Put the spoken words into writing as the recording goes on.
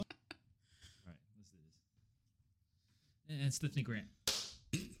and Stephanie Grant.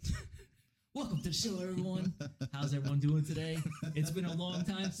 Welcome to the show, everyone. How's everyone doing today? It's been a long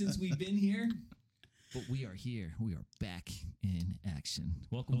time since we've been here, but we are here. We are back in action.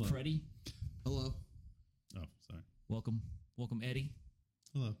 Welcome, Hello. Freddie. Hello. Oh, sorry. Welcome, Eddie.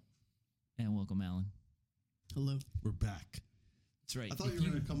 Hello. And welcome, Alan. Hello. We're back. That's right. I thought you were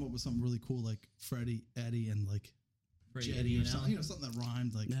going to come up with something really cool like Freddie, Eddie, and like Freddie, Jetty Eddie, or and something. Alan. You know, something that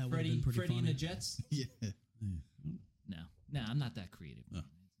rhymed. Like That would've Freddie, been pretty and the funny. Jets. yeah. No, I'm not that creative. No.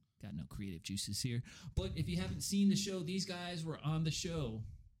 Got no creative juices here. But if you haven't seen the show, these guys were on the show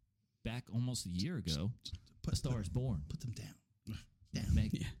back almost a year ago. A Star is Born. Put them down.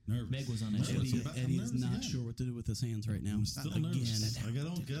 Meg, Nervous. Meg was on that show. Nervous. too. Eddie is nervous not again. sure what to do with his hands right now. I'm still Again. nervous. Like, I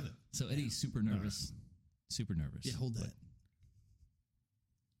don't get it. So Eddie's super nervous. Super nervous. Yeah, hold that.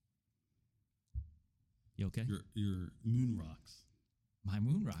 You okay? Your moon rocks. My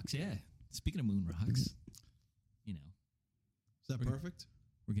moon rocks, yeah. Speaking of moon rocks, you know, Is that perfect?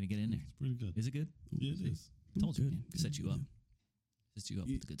 we're going to get in there. It's pretty good. Is it good? Yeah, it is. Told you, Good, man. Set you up. Set you up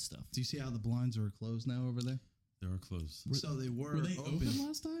with the good stuff. Do you see how the blinds are closed now over there? They are closed. So they were Were they open. open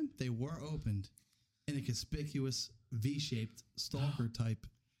last time? They were opened in a conspicuous V-shaped stalker type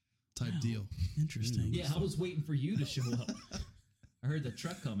deal. Interesting. Yeah, I was waiting for you to show up. I heard the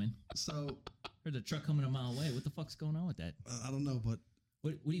truck coming. So Heard the truck coming a mile away. What the fuck's going on with that? I don't know, but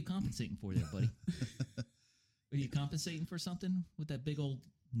What are you compensating for there, buddy? Are you compensating for something with that big old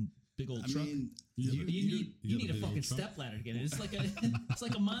I truck? mean, you need a big fucking old truck? step ladder to get in. It's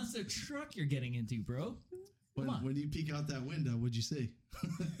like a monster truck you're getting into, bro. Come on. when you peek out that window, what'd you see?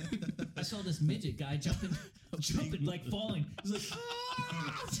 I saw this midget guy jumping, like falling. He's like,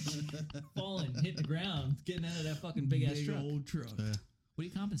 falling, hitting the ground, getting out of that fucking big ass truck. old truck. What are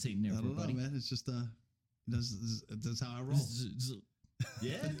you compensating there I for, don't know, buddy? man. It's just that's how I roll.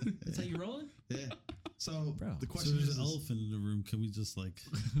 Yeah, that's how you rolling. Yeah. So Bro. the So question there's is, an elephant in the room. Can we just like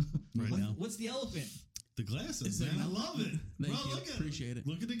right now? What's the elephant? The glasses, Is it- man. I love it. Thank Bro, you. look at Appreciate it.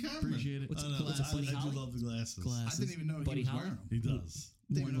 Look at the camera. Appreciate it. What's I it know, called? I Buddy do Holly? love the glasses. Glasses. I didn't even know Buddy he was Holly? wearing them. He does.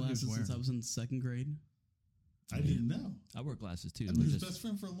 Didn't Worn even know he was glasses wearing since I them. was in second grade. I didn't know. I wear glasses too. I've been his best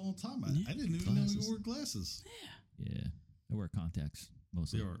friend for a long time. I didn't even know Glasses. he wore glasses. Yeah, I wear contacts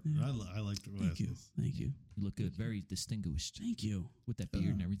mostly. They are. I like the Thank you. glasses. Thank you. You look good, very distinguished Thank you. with that beard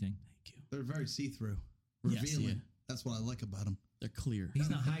and everything. Thank you. They're very see-through, Yes, revealing. yeah. That's what I like about them. They're clear. He's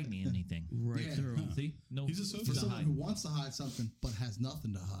not hiding anything. Right Yeah. through. See, no, He's a For He's someone who wants to hide something but has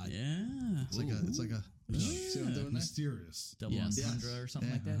nothing to hide, Yeah. it's like a. See what I'm doing there? Mysterious. double Yes. entendre or something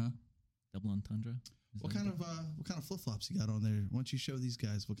Yeah, like that. uh-huh. Double entendre. Is What that kind of flip flops you got on there? Why don't you show these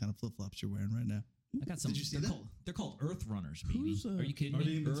guys what kind of flip flops you're wearing right now? I got some. Did you see they're that? They're called Earth Runners, baby. Who's, Are you kidding are me?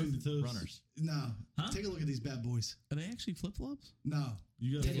 they in between Earth the toes? Runners. No, Huh? take a look at these bad boys. Are they actually flip flops? No,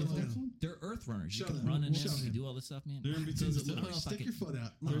 You got Yeah, a flip they're, flop one? they're Earth Runners. You Show can them. run in Show them. You them. do all this stuff, man. They're in between Does the it look toes. like if I stick could- your foot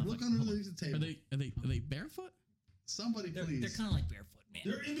out. No, Look like, underneath the table. Are they barefoot? Somebody, They're please. kind of like barefoot, man.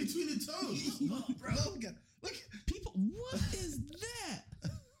 They're in between the toes. Look. People, what is that?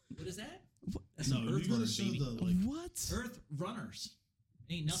 What is that? What? That's No, some you Earth gotta Runners, show baby. the like. What? Earth Runners.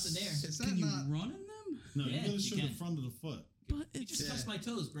 Ain't nothing there. Is that Can you not? run in them? No, Yeah, you gotta you show can. the front of the foot. But You it's just touched my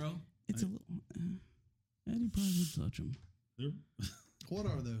toes, bro. it's a little. Eddie probably would touch them. They're What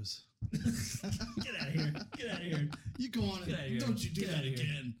are those? Get out of here. Get out of here. You go on Get outta here. and don't you do Get that outta here.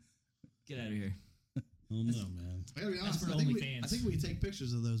 again. Get out of here. I don't know, man. I gotta be honest. for I think, OnlyFans. I think we can take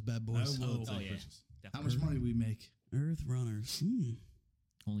pictures of those bad boys. I will Oh, take yeah. pictures. How Definitely. much money we make? Earth Runners.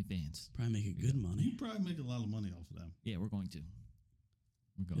 OnlyFans. Probably make it good You money. probably make a lot of money off of them. Yeah, we're going to.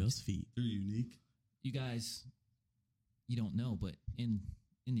 We're going Just to. feet. They're unique. You guys, you don't know, but in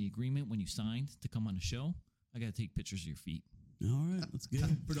the agreement when you signed to come on the show, I got to take pictures of your feet. All right, let's go.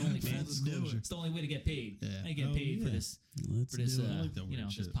 For the OnlyFans. Full disclosure. It's the only way to get paid. Yeah. I ain't getting Oh, paid for yeah. this. Let's For this, do it. I like that weird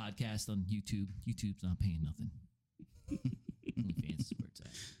this shit. podcast on YouTube. YouTube's not paying nothing. OnlyFans is where it's at.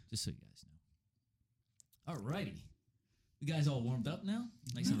 Just so you guys know. Alrighty. You guys all warmed up now?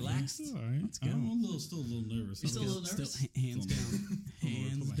 Nice and relaxed? All right. Let's go. I'm still a little nervous. You're still a little Still, nervous? hands down. Put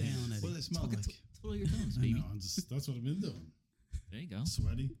Hands my down, hands- What do Eddie. they smell like? Twiddle your thumbs, I baby. know. That's what I've been doing. There you go.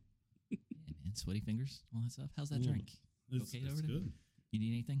 Sweaty. Yeah, man. Sweaty fingers, all that stuff. How's that Ooh. drink? It's, Okay it's over there? good. You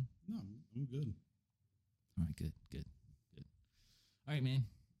need anything? No, I'm good. All right, good. All right, man.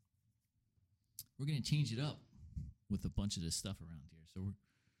 We're gonna change it up with a bunch of this stuff around here. So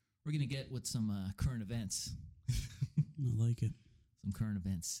we're gonna get with some current events, I like it. some current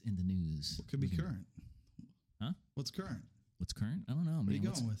events in the news. What could be current? Huh? What's current? What's current? I don't know, man. What are you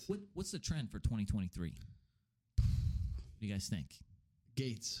going with? What's the trend for 2023? What do you guys think?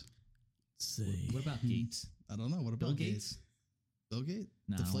 Gates. Say. What about Gates? I don't know. What about Bill Gates? Bill Gates?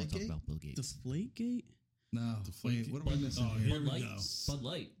 No, I don't want to talk Deflategate? about Bill Gates. Deflategate? No. Deflate- Wait, what are we missing Oh, here? here Bud we Light. go. Bud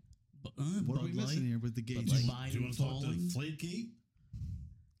Light. What are we missing here with the Bud gates? Light. Divide Do you and want to talk to falling. Deflate Gate?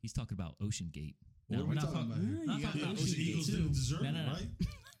 He's talking about Ocean Gate. What No, are we're we not talking about here? not You got talking about Ocean Ocean Gate. Eagles too. didn't deserve No, it, no, no. right?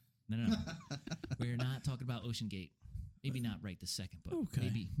 No. We're not talking about Ocean Gate. Maybe not right this second, but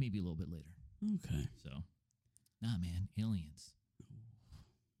Okay. maybe a little bit later. Okay. So, nah, man, aliens.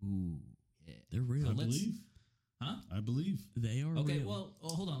 Ooh, yeah. They're real. I let's- believe. Huh? I believe. They are Okay, real. well,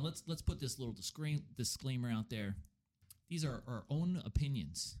 hold on. Let's put this little disclaimer out there. These are our own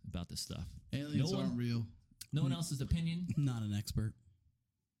opinions about this stuff. Aliens No one- aren't real. No one else's opinion. Not an expert.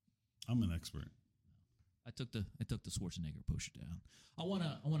 I'm an expert. I took the Schwarzenegger poster down. I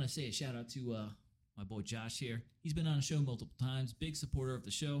wanna say a shout out to my boy Josh here. He's been on the show multiple times. Big supporter of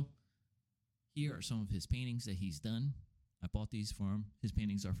the show. Here are some of his paintings that he's done. I bought these for him. His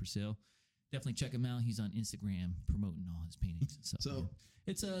paintings are for sale. Definitely check him out. He's on Instagram promoting all his paintings and stuff. So- man.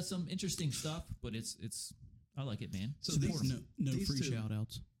 It's some interesting stuff, but it's I like it, man. So Support these- 'em. No These free two- shout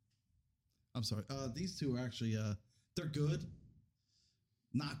outs. I'm sorry. These two are actually they're good.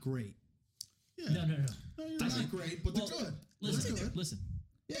 Not great. Yeah. No. No, you're They're right. not great, but Well, they're good. Listen, They're good. listen.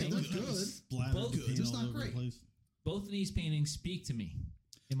 Yeah, They they're look good. Splattered Both paint good, just all not over the great. place. Both of these paintings speak to me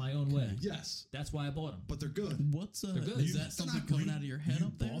in my own way. Yes, That's why I bought them. but they're good. What's They're good. is You- that something they're not coming great. out of your head You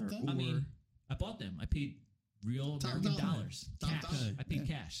up there? bought them? I or- mean, I bought them. I paid real Top American dollar. dollars. Top Cash. dollar. I paid Yeah.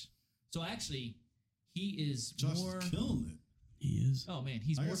 cash. So actually, he is Josh more. is killing it. he is. Oh man,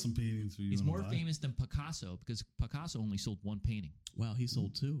 he's I more. got some paintings for you. He's wanna more buy? famous than Picasso because Picasso only sold one painting. Wow, he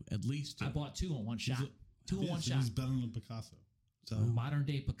sold two, at least two. I bought two in one He's shot. a- Two in yeah, one so shot. He's better than Picasso. So Modern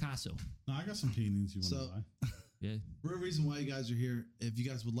day Picasso. No, I got some paintings you want So- to buy. Yeah. real reason why you guys are here, if you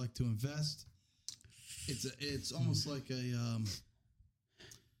guys would like to invest, it's almost like a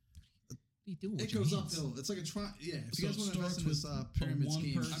What are you doing with it your goes hands? uphill. It's like a yeah. If So you guys want it to invest in starts this with pyramid one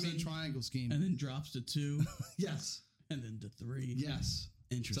scheme, I person mean triangle scheme. and then drops to two, Yes, and then to three. yes.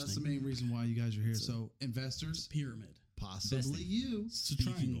 So Interesting. that's the main reason why you guys are here. So investors, pyramid. possibly Investing. you. It's a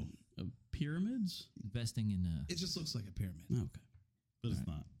triangle, Of pyramids? Investing in. It just looks like a pyramid. Okay. but it's Alright.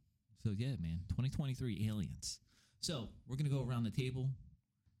 not. So yeah, man. 2023 aliens. So we're gonna go around the table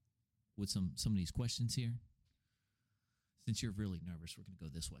with some of these questions here. Since you're really nervous, we're gonna go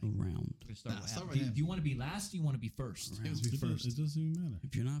this way. We're Around. gonna start Nah, with start Al. with Do him. you want to be last? Do you want to be first? Around. Let's be first. It doesn't even matter.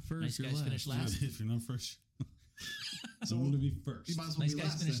 If you're not first, Nice you're guys last. finish last. If you're not first, So I want to be first. You might as well Nice be guys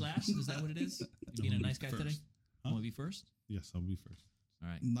last. finish then. last. Is that what it is? You being a wanna nice be guy first. today? Huh? Want to be first? Yes, I'll be first. All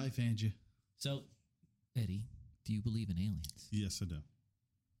right. Knife hand you. So, Eddie, do you believe in aliens? Yes, I do.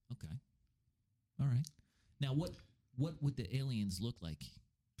 Okay. All right. Now, what would the aliens look like?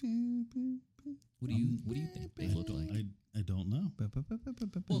 What do you think they look like? I don't know.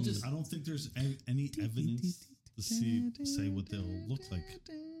 Well, just I don't think there's any evidence to say what they'll look like.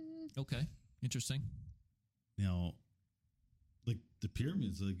 okay. Interesting. Now, like the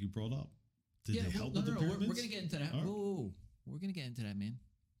pyramids, like you brought up, did they help no, with no, the no. pyramids? We're gonna get into that. All right. Whoa, we're gonna get into that, man.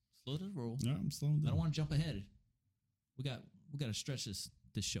 Slow to the roll. Yeah, I'm slowing down. I don't want to jump ahead. We got to stretch this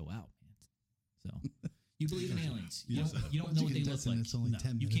show out, man. So, you believe in aliens? You Yes, don't, you don't know what they look like. It's only No.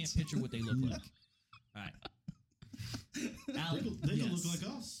 10 You minutes. can't picture what they look No. like. All right, They Alan. could look Yes.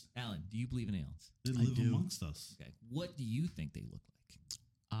 like us. Alan, do you believe in aliens? They I live do. amongst us. Okay. What do you think they look like?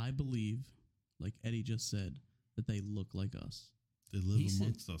 I believe, like Eddie just said, that they look like us. They live He said-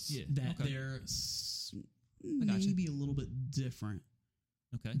 amongst us. Yeah. That Okay. they're gotcha. maybe a little bit different,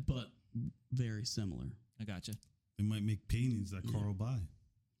 Okay. but very similar. I gotcha. They might make paintings that Carl buy.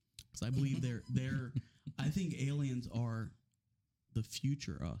 Because I believe they're I think aliens are the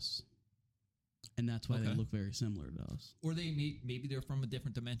future us. And that's why they Okay. look very similar to us. Or maybe they're from a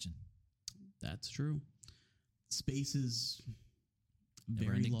different dimension. That's true. Space is Never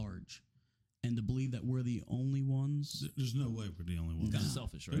very ending. large. And to believe that we're the only ones, There's no way we're the only ones. Kind No. of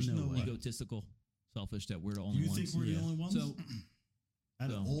selfish, right? There's no way. Egotistical, selfish that we're the only You ones. think we're Yeah. the only ones? So- Out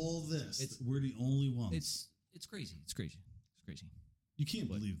of so- all this, It's- we're the only ones. It's crazy. It's crazy. It's crazy. You can't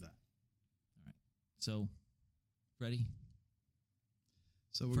believe that. So, Freddie,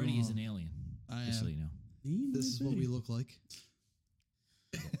 So we're Freddie going is an on. alien. I Just so am. you know. This is what we look like.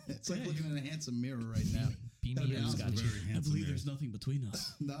 It's like Okay. looking in a handsome mirror right now. Beam That'd me be up, awesome. Scotty. Very I handsome believe there. there's nothing between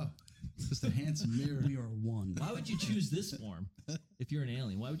us. No, it's just a handsome mirror. We are one. Why would you choose this form if you're an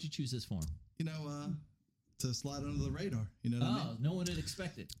alien? Why would you choose this form? You know, to slide under the radar. You know what I Oh, mean? no one would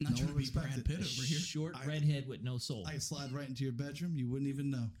expect it. Not No trying one to be expected Brad it. Pitt over here. Short I- redhead with no soul. I could slide right into your bedroom. You wouldn't even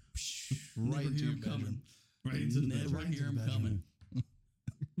know. Never Right into hear your him coming. bedroom. Right into the Never bedroom. Right into hear the him bedroom. coming.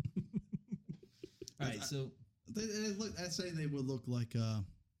 All right, so They look. I'd say they would look like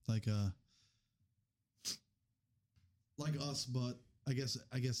us, but I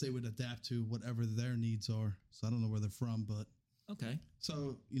guess they would adapt to whatever their needs are. So I don't know where they're from, but Okay,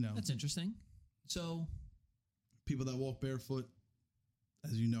 so that's interesting. So people that walk barefoot,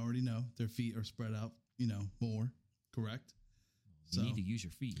 as you already know, their feet are spread out, more. Correct. you need to use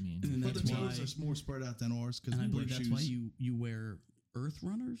your feet, man. And But that's their why, toes are more spread out than ours because and I we wear believe that's shoes. why you wear earth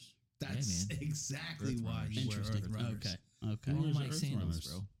runners. That's man. exactly Earth why runners. you wear Interesting. earth runners. Okay. Leave Where's my Earth sandals, Runners?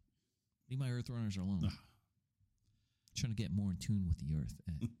 bro. Leave my Earth Runners alone. Ugh. Trying to get more in tune with the Earth.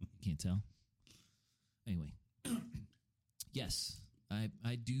 You can't tell. Anyway, yes,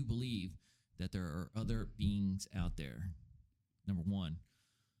 I do believe that there are other beings out there. Number one.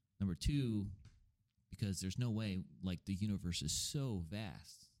 Number two, because there's no way, like, the universe is so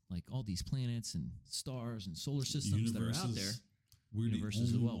vast. Like, all these planets and stars and solar systems that are out there. We're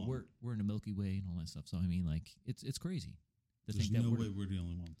Universes the as only well. one. We're in the Milky Way and all that stuff. So, I mean, like, it's crazy to There's think that no we're way we're the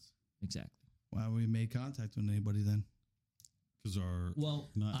only ones. exactly. Why haven't we made contact with anybody then? Because our Well,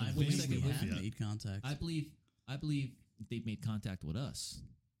 not I advanced believe we enough have yet. made contact. I believe they've made contact with us.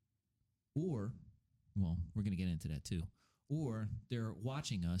 Or, well, we're going to get into that too. Or they're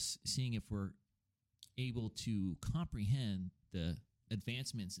watching us, seeing if we're able to comprehend the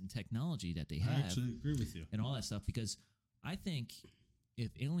advancements in technology that they I have actually agree with you. and all that stuff. Because I think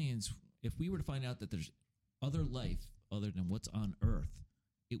if we were to find out that there's other life other than what's on Earth,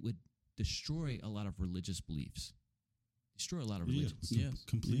 it would destroy a lot of religious beliefs. Destroy a lot of religions. Yes.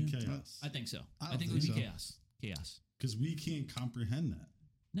 Complete Yeah. chaos. I think so. I I don't think it would be think so. chaos. Chaos. Because we can't comprehend that.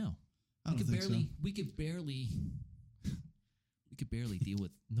 No. I don't think so. We could barely deal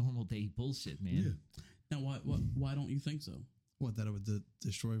with normal day bullshit, man. Now, why don't you think so? What, that it would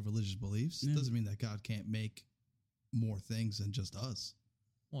destroy religious beliefs? Yeah. Doesn't mean that God can't make more things than just us.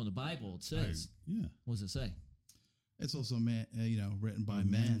 Well, in the Bible it says, Yeah. what does it say? It's also written by A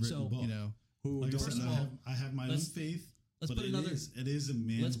men. man-written So, book. Who Like I don't said, know. I have my own let's- faith, let's but put another- it is a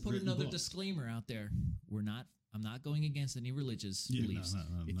man. Let's put another book. disclaimer out there. I'm not going against any religious Yeah, beliefs.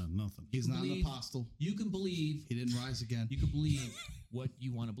 no, nothing. He's not an believe- apostle. You can believe He didn't rise again. you can believe what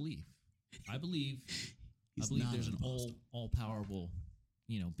you want to believe. I believe He's not there's an an apostle. all powerful,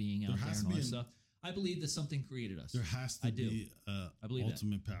 being out There there has and to all be that an- stuff. I believe that something created us. There has to I do. be I believe that.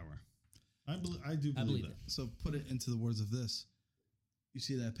 ultimate power. I do believe I believe that. that. So put it into the words of this. You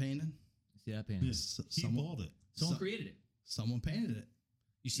see that painting? See that painting? Yes, he someone- bought it. Someone So- created it. Someone painted it.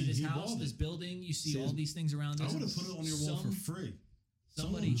 You see And this he house, bought this it. building. You see See, all these things around I us. would have put it on your wall for free.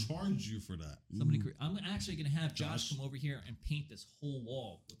 Somebody Someone charged you for that. I'm actually going to have Josh Josh. come over here and paint this whole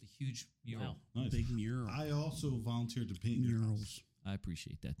wall with a huge mural. Wow. Nice. Big mural. I also volunteered to paint your Murals. house. I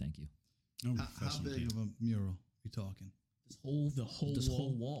appreciate that. Thank you. I'm a How professional big painter. of a mural you talking? The whole This wall.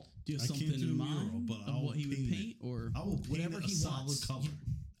 whole wall. Do you have I something can't do in a mural, mind but of I'll what he would paint it. paint, or I will paint Whatever it a he solid wants. color.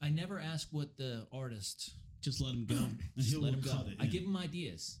 I never ask what the artist. just let him go? And Just he let will him go. cut it I in. give him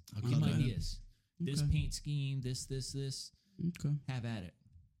ideas. I'll Give him cut it in. ideas. This Okay. paint scheme. This. Okay, Have at it.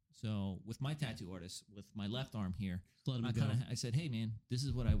 So with my tattoo artist, with my left arm here, just let him I go. I said, hey man, this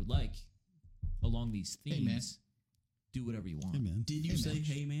is what I would like along these themes. Hey, man. Do whatever you want. Hey man, Did you Hey, say, man.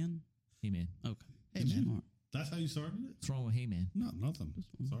 "Hey, man"? Hey man. Okay. Hey, man. Smart. that's how you started it? What's wrong with hey man? No, nothing.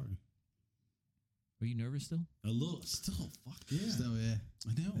 Sorry. Are you nervous still? A little, still, fuck yeah. Still, yeah.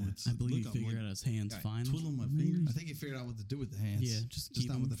 I know. It's, I believe look, he I'm figured like out his hands All right, fine. twiddling my Maybe. fingers. I think he figured out what to do with the hands. Yeah, just keep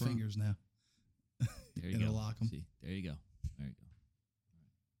not them with the front. fingers now. There you It'll go. lock 'em. See, there you go. There you go. Good.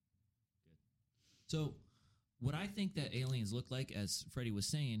 So, what I think that aliens look like, as Freddie was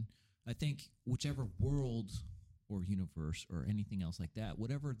saying, I think whichever world or universe or anything else like that,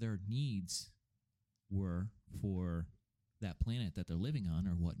 whatever their needs were for that planet that they're living on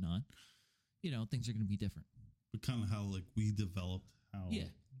or whatnot, things are going to be different. But kind of how like we developed how. Yeah,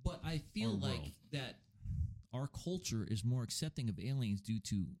 but I feel Our like world. that our culture is more accepting of aliens due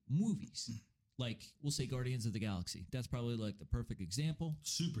to movies. Like, we'll say Guardians of the Galaxy. That's probably like the perfect example.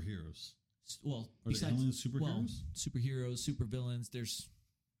 Superheroes. Well, Are the aliens superheroes? well, superheroes, supervillains, there's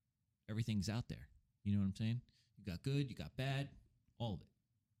everything's out there. You know what I'm saying? You got good, you got bad, all of it.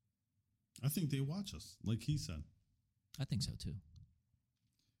 I think they watch us, like he said. I think so too.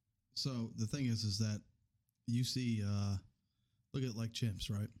 So the thing is that you see, look at like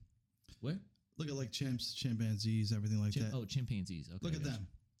chimps, right? Where? Look at like chimps, chimpanzees, everything like that. Oh, chimpanzees. Okay. Look I at got them.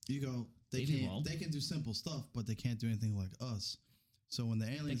 You go, they They've can't. evolved. They can do simple stuff, but they can't do anything like us. So when the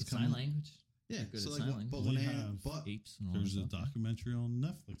you. They aliens can come, sign language. yeah. They're good So at like, sign language. but They when have but Apes and all There's that a stuff. documentary on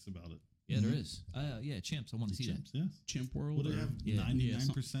Netflix about it. Yeah, Mhm. there is. Yeah, chimps. I want to see Chimps, yes. Chimp Well, world. they or- have Yeah.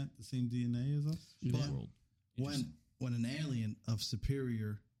 99% the same DNA as us. that. But World. when an alien of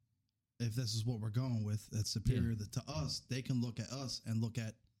superior, if this is what we're going with, that's superior to us, they can look at us and look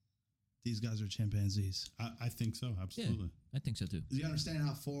at these guys are chimpanzees. I think so. Absolutely. I think so too. Do you understand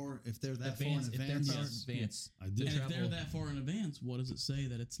how far, if they're that far in If they're advance? far in Yes. advance, I did. And if they're travel- that far in advance, what does it say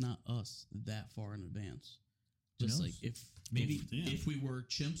that it's not us that far in advance? Who Just knows? like if Maybe- if we were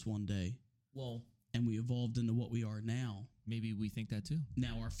chimps one day well, and we evolved into what we are now, maybe we think that too.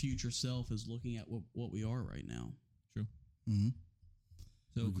 now our future self is looking at what we are right now. True. Mm-hmm.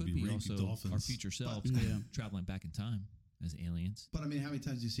 So We it could could be be rapey also dolphins. our future self Yeah. traveling back in time as aliens. But I mean, how many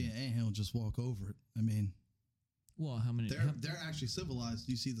times do you see an anthill just walk over it? I mean, Well, how many? they're actually civilized.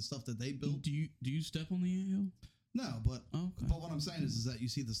 Do you see the stuff that they built? Do you step on the anthill? No, but Okay. but what I'm saying is that you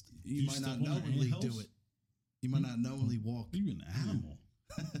see this. You You might step not on their knowingly do anthills? it. You might not knowingly walk. Are you an animal?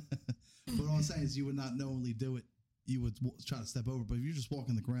 But all I'm saying is you would not knowingly do it. You would try to step over. But if you just walk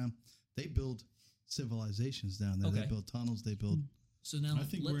on the ground, they build civilizations down there. They Okay. build tunnels. They build. So now I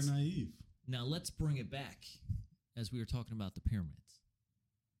think we're let's, naive. now let's bring it back, as we were talking about the pyramids.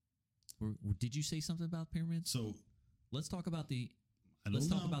 Did you say something about pyramids? So Let's talk about the. I don't Let's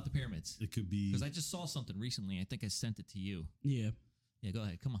know. talk about the pyramids It could be. because I just saw something recently. I think I sent it to you. Yeah. Yeah, go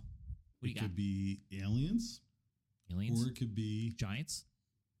ahead. Come on. What do you It got? could be aliens, Aliens, or it could be. giants,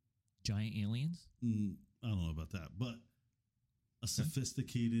 giant aliens. I don't know about that, but a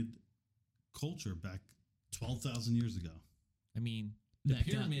sophisticated culture back 12,000 years ago. I mean, the That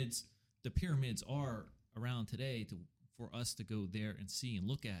got- pyramids. The pyramids are around today for us to go there and see and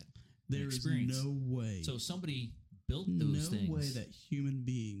look at. and There is experience. no way. So somebody built those no things. way that human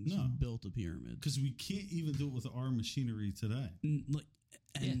beings No. built a pyramid. Because we can't even do it with our machinery today. Like,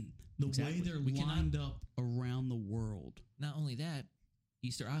 and the exactly. way they're We cannot- lined up around the world. Not only that,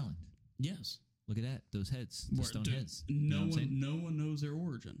 Easter Island. Yes. Look at that. Those heads. The Where- stone dude, heads. You know No what I'm one, saying? no one knows their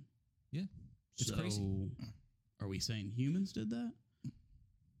origin. Yeah. It's so, crazy. Are we saying humans did that?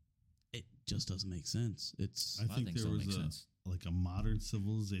 It just doesn't make sense. It's I think so. there was Makes a sense. like a modern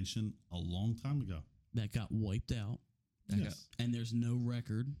civilization a long time ago. that got wiped out, That Yes. and there's no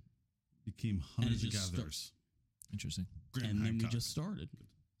record, Became hundreds of just start- gatherers. Interesting. Graham and then we Hancock. just started.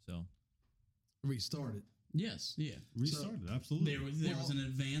 So Restarted. Yes, yeah. restarted. Absolutely. There was an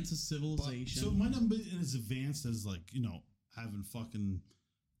advance of civilization. So it might not be as advanced as like, having fucking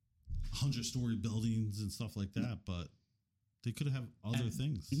 100-story buildings and stuff like that, but they could have other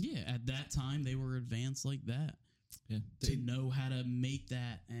things. Yeah, at that time they were advanced like that. Yeah. To know how to make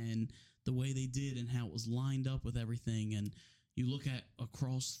that and the way they did and how it was lined up with everything. And you look at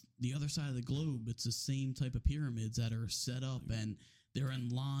across the other side of the globe, it's the same type of pyramids that are set up and they're in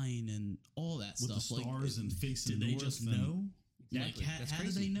line and all that With stuff. the stars and facing did they north just and- know? Exactly. Like, That's how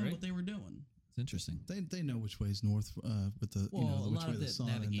did crazy, they know right? what they were doing? it's interesting. They know which way is north with the Well, a which lot way of the the sun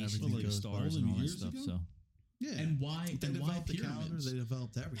and navigation, everything like goes. stars all and them all that years stuff. ago? So Yeah, And why? They and why developed the calendar. pyramids? They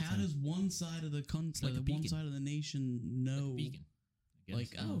developed everything. How does one side of the country, like a one beacon. side of the nation know? vegan. I guess. Like,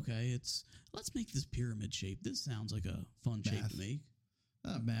 I don't know. okay, let's make this pyramid shape. This sounds like a fun shape Math. to make.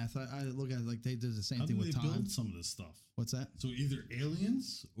 Math. I look at it like they did the same How thing did with they time. build some of this stuff? What's that? So either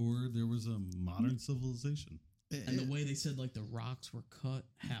aliens or there was a modern civilization. And the way they said like the rocks were cut,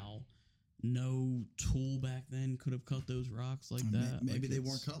 how no tool back then could have cut those rocks like that. Maybe Like, they it's-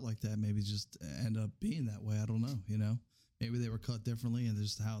 weren't cut like that. Maybe just end up being that way. I don't know. Maybe they were cut differently, and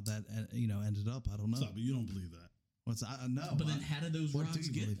just how that ended up. I don't know. Stop, but you don't believe that. What's I no? But then how did those what do rocks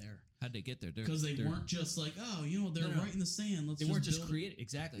you get believe? there? How'd they get there? Because they weren't just like, oh, they're No, no. right in the sand. Let's They weren't just build it. created.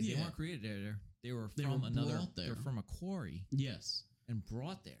 Exactly. They Yeah. weren't created there. They were They from were another. brought there. They're from a quarry Yes, and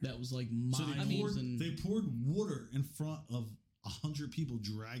brought there. that was like So miles and they poured water in front of 100 people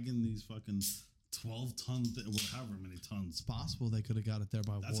dragging these fucking 12 tons, however many tons. It's possible they could have got it there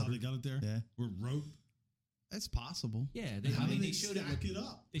by That's water. how they got it there? Yeah. With rope? It's possible. Yeah, How did they they showed it. stack With, it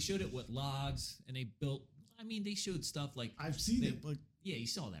up? they showed it with logs, and they built. I mean, they showed stuff like. I've seen They- it, but Yeah, you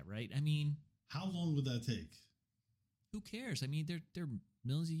saw that, right? I mean, how long would that take? who cares? I mean, they're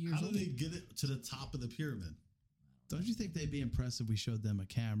millions of years How old. did they get it to the top of the pyramid? Don't you think they'd be impressed if we showed them a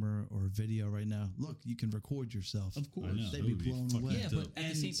camera or a video right now? Look, you can record yourself. of I course. know, They'd that be would blown fucking away. Yeah, dope. but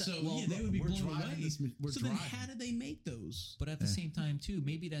at the same time, so well, yeah, they would be we're blown driving away. this ma- we're So then, driving. how did they make those? but at the Yeah. same time, too,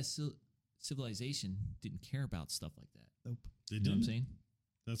 maybe that civilization didn't care about stuff like that. Nope. They You know what I'm didn't. saying?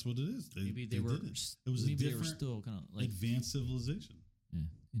 That's what it is. Maybe they were. didn't. It was a maybe they were different, still kind of like advanced civilization. yeah,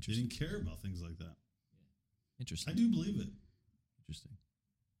 They interesting. didn't care about things like that. Interesting. I do believe it. Interesting.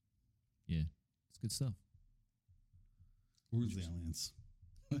 Yeah, it's good stuff. Where's the aliens?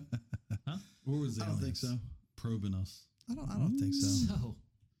 Huh? Where was the I don't think aliens? so. Probing us. I don't think so. So,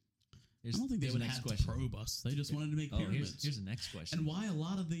 I don't think they here's would the next have question. to probe us. They just wanted to make Oh, pyramids. here's the next question. And why a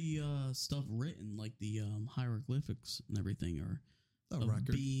lot of the stuff written, like the hieroglyphics and everything, are A of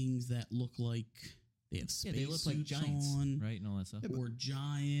record. beings that look like They have space they look like suits giants, on, right, and all that stuff. or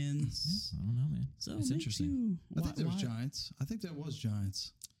giants. I don't know, man. So It's it makes interesting. you- I think there was why- giants. I think there was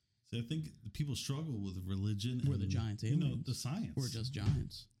giants. See, I think the people struggle with religion. Were the and, giants you know, aliens? the science. Or just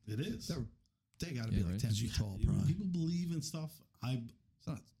giants. It is. They got to be Yeah, like right. 10 You feet tall, when probably. people believe in stuff. It's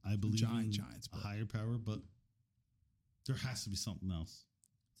not I believe in giants, a but higher power, but there has to be something else.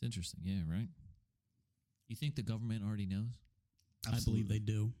 It's interesting, yeah, right? You think the government already knows? I believe they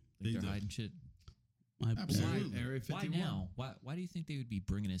do. Like They they're do. hiding shit? I Absolutely. Area Why 51. now? Why do you think they would be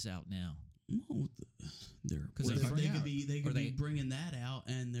bringing this out now? No, they're 'Cause they, they're they finding could out. be they Or could be they- bringing that out,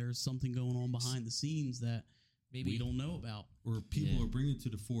 and there's something going on behind the scenes that Maybe we don't know about. Or people Yeah. are bringing it to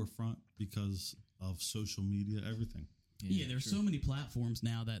the forefront because of social media, everything. Yeah, there's so many platforms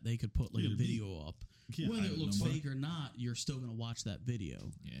now that they could put like Yeah, a it'd be- video up. You can't Whether hide it no looks more. fake or not, you're still going to watch that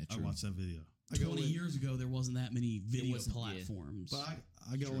video. Yeah, I true. watched that video. I go 20 in- years ago, there wasn't that many video wasn't, yeah. platforms. But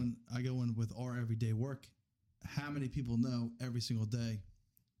I go in with our everyday work. How many people know every single day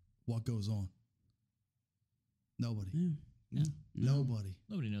what goes on? Nobody. Yeah. No. Nobody.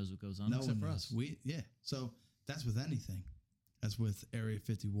 Nobody knows what goes on No except one for knows. us. So that's with anything. That's with Area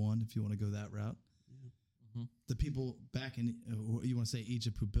 51, if you want to go that route. Mhm. The people back in, you want to say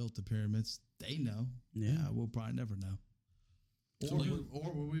Egypt, who built the pyramids, they know. Yeah. We'll probably never know. So Or, like-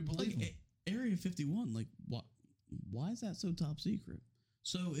 or will we believe them? Area 51, like, what? Why is that so top secret?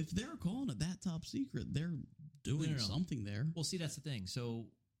 So if they're calling it that top secret, they're doing No. something there. Well, see, that's the thing. So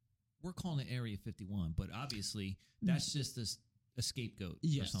we're calling it Area 51, but obviously that's just a scapegoat for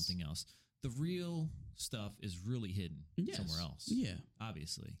Yes. something else. The real stuff is really hidden Yes. somewhere else. Yeah.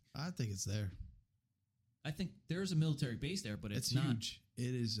 Obviously. I think it's there. I think there's a military base there, but it's not huge.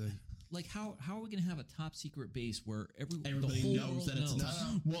 It is a. like how are we going to have a top secret base where Everybody the whole knows world that it's knows?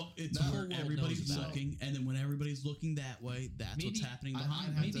 not. Well, it's No, where the whole world everybody's knows about it. looking, and then when everybody's looking that way, that's what's happening I'd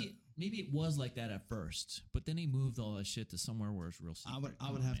behind have them. to- Maybe it was like that at first, but then they moved all that shit to somewhere where it's real secret.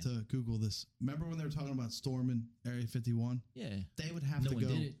 I would have to Google this. Remember when they were talking about storming Area 51? Yeah. They would have No to one go.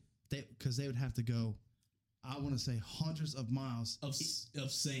 did it. Because they would have to go. I want to say hundreds of miles of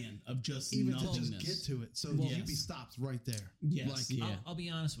sand, of just even to nothingness. just get to it. So Well, you'd be yes. stopped right there. Yes, Like, yeah. I'll be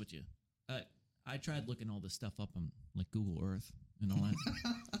honest with you. I tried looking all this stuff up on like Google Earth and all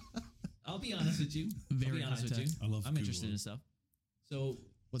that. I'll be honest with you. Very I'll be honest with high-tech. you. I love I'm Google interested in Earth. stuff. So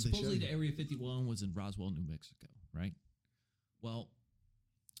What'd they supposedly show the you? Area 51 was in Roswell, New Mexico, right? Well,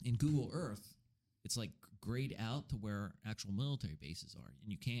 in Google Earth, it's like grayed out to where actual military bases are,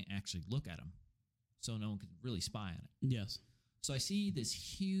 and you can't actually look at them, so no one can really spy on it. Yes. So I see this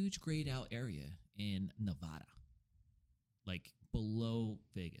huge grayed out area in Nevada, like below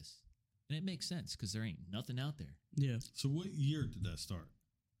Vegas. And it makes sense because there ain't nothing out there. Yeah. So what year did that start?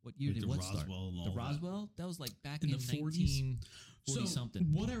 What year Like did the what start? Roswell and all The that. Roswell? That was like back In in, the 40s? 1940 something.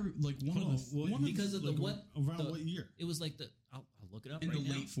 Whatever, like one Hold of the on, what- one of because of the what? Around the- what year? It was like I'll look it up In right the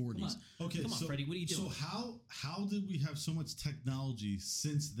now. late 40s. Come on. Okay, Come on, so Freddie, what are you doing? So how did we have so much technology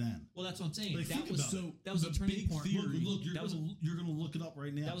since then? Well, that's what I'm saying. Like, that think was about it. that was a the turning big point. theory- Look, you're that was gonna look it up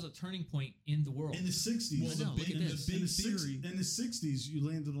right now. that was a turning point in the world. in the 60s. Well, no, look at this. in big the six- theory. in the 60s, you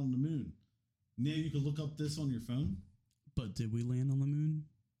landed on the moon. Now you can look up this on your phone. But did we land on the moon?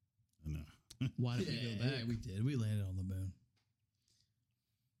 I know. Why did we go back? Yeah, we did. We landed on the moon.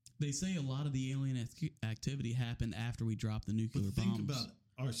 They say a lot of the alien activity happened after we dropped the nuclear But think bombs. about it.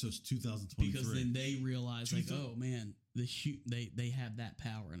 All right, so it's 2023. Because then they realize, like, 2000 oh man, they have that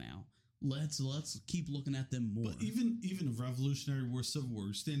power now. Let's keep looking at them more. But even a Revolutionary War, Civil War,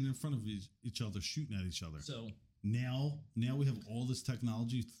 we're standing in front of each other, shooting at each other. So Now we have all this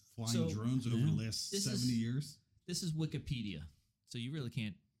technology, flying So- drones over Yeah. the last This 70 years. this is Wikipedia. So you really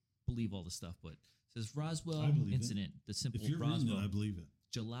can't believe all the stuff, but it says Roswell I believe it. incident, the simple If you're reading Roswell, it, I believe it.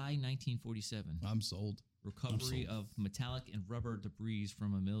 July 1947. I'm sold. Recovery sold. of metallic and rubber debris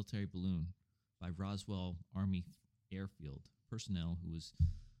from a military balloon by Roswell Army Airfield personnel who was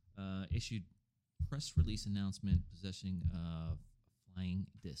issued press release announcement possessing a flying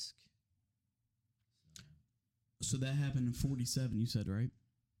disc. so that happened in 47. You said right?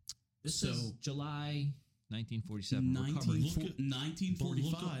 This So- is July 1947. Recovery. Look at- But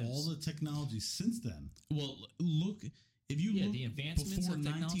 1945. look at all the technology since then. Well, look. If you Yeah, look the advancements before of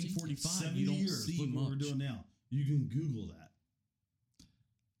technology. 1945, 70 you don't years. see Look much. what we're doing now. You can Google that.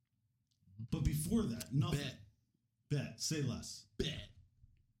 But before that, nothing. Bet. Say less. Bet.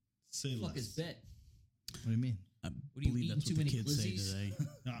 Say Fuck less. is bet? What do you mean? I What are you believe eating, that's too what the many kids say glizzies?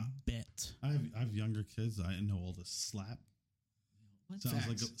 today. Nah, Bet. I have younger kids. I know all this slap. What? Sounds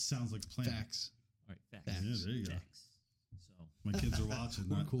Facts. like a plan. Facts. All right, facts. Yeah, there you go. Facts. So My kids are watching.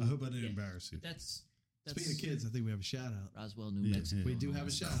 We're I, cool. I hope I didn't Yeah. embarrass you. that's Speaking of kids, I think we have a shout out. Roswell, New Yeah, Mexico. yeah. We do have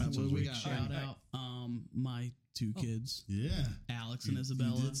a shout out. What do we Quick got? shout All right. out. my two kids, Yeah. Alex and You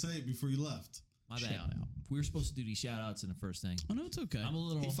Isabella. did say it before you left. My bad. Shout out. We were supposed to do these shout outs in the first thing. Oh no, it's okay. I'm a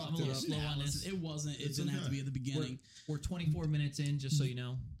little slow on this. It wasn't. It It's didn't have to okay. be at the beginning. We're 24 minutes in, just so you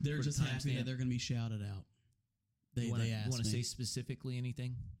know. They're for just the happy timestamp. that they're going to be shouted out. They You wanna asked me. say specifically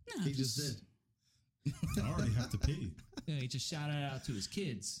anything? Nah, He just did. I already have to pee. Yeah, he just shouted out to his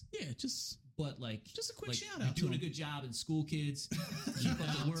kids, Yeah, just but like Just a quick like, shout you're out to doing a him. good job in school, kids. Keep up the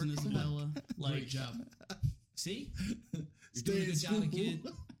Alex work. and Isabella. Like, Great job. See, you're Stay doing a in good job, in school. kid.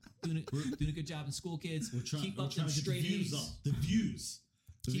 Doing a good job in school, kids. We're trying, Keep we're up them trying to get the straight views A's. up. The views.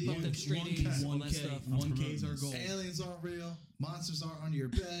 Keep up One- them straight 1K. A's. All that 1K. stuff. 1K is our goal. Aliens aren't real. Monsters aren't under your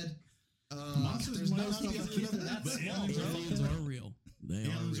bed. Monsters There's might no not stuff be like under that. that, That's but small, aliens bro. are Aliens real. are real. They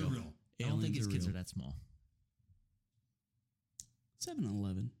Aliens are are real. real. I don't think his kids are real. that small.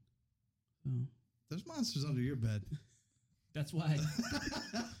 7-Eleven. So There's monsters under your bed. That's why.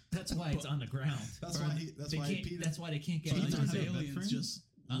 That's why it's on the ground. That's Or why he. That's they why he can't. peed. That's why they can't get So you under don't the have bed. a bed aliens frame? just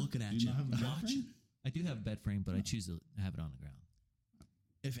Huh? looking at Do you, you not have a bed watching. frame? I do have a bed frame, but I choose to have it on the ground.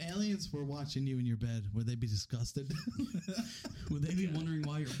 If aliens were watching you in your bed, would they be disgusted? Would they be wondering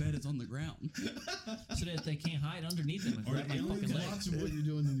why your bed is on the ground? So that they can't hide underneath them and Are grab my aliens fucking leg. watching what you're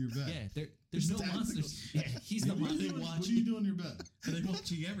doing in your bed? Yeah, there's no Tactical. monsters. Yeah, he's the What are, you monster. doing, what are you doing in your bed? Are they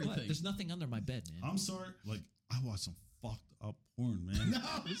watching What? everything? There's nothing under my bed, man. I'm sorry. Like, I watch some fucked up porn, man. no,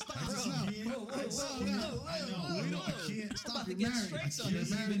 stop. I just No. can't. Whoa, I just whoa, can't. whoa, I know. whoa, I know. whoa. I can't. I'm Stop. about to You're get married. strikes I on can't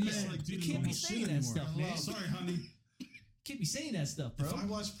this. marry Even men. yet. Like, do You the can't be normal saying shit that anymore. stuff, man. Sorry, honey. Can't be saying that stuff, bro. If I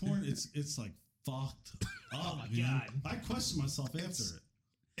watch porn, it's like fucked up. Oh my man. God. I question myself after it.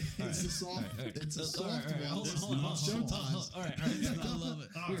 It's a soft. It's a soft one. Hold There's on. no Showtime. All right. I love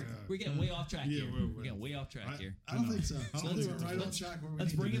it. We're getting way off track Yeah, here. we're- We're getting way off track here. I don't know. think so. I don't So think we're so. right on Let's- track where we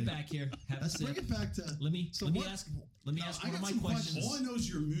Let's need bring to it be. back here. Have Let's a sip. bring it back to. Let me what- ask No, one I of got my some questions. All I know is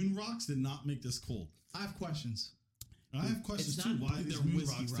your moon rocks did not make this cold. I have questions. I have questions It's too. not- Why these they're moon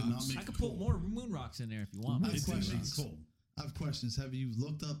whiskey rocks did not rocks. make I it could cold. put more moon rocks in there if you want. I have It did make questions. it cold. I have questions. Have you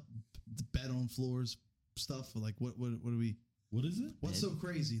looked up the bed on floors stuff? Like what do we? What is it? What's so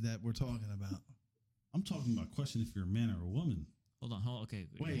crazy that we're talking about? I'm talking about question if you're a man or a woman. Hold on. Okay.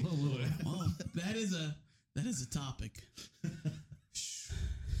 Wait. Whoa. Oh, that is a topic.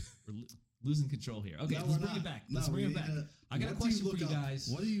 We're losing control here. Okay, No, let's we're bring not. it back. No, Let's bring we it back. need to- I got a what do question you for you look up? guys.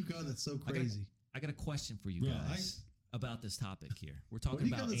 What do you got that's so crazy? I got a question for you Bro, guys about this topic here. We're What talking do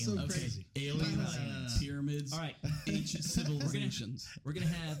you about got that's so aliens. crazy? Aliens, No. pyramids, All right, ancient civilizations. we're gonna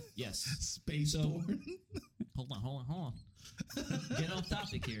have yes. Space So- porn. Hold on. Get off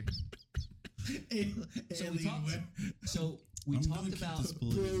topic here. So we talked. Alien So we I'm talked gonna keep about this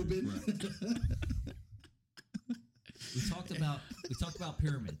politically probing. correct. we talked about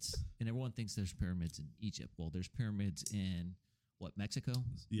pyramids, and everyone thinks there's pyramids in Egypt. Well, there's pyramids in what, Mexico?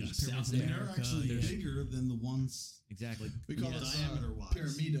 Yes, There's pyramids South there. they're America, actually yeah. bigger than the ones Exactly. We call Yeah. those Diameter-wise.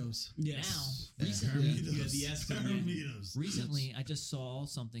 pyramidos. Yes. Now, recently, Yeah, the S pyramid. Pyramidos. recently, I just saw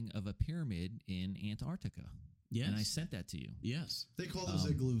something of a pyramid in Antarctica, Yes. and I sent that to you. Yes. They call those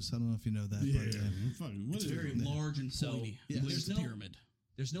Um, igloos. I don't know if you know that. Yeah, But fucking, what It's is very it? large and So, pointy. yeah, It's there's a no- pyramid.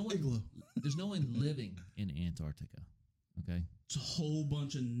 There's no one. igloo. There's no one living in Antarctica. Okay. It's a whole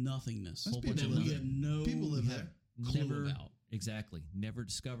bunch of nothingness There's that people we live have no People live have there. clue never about. exactly never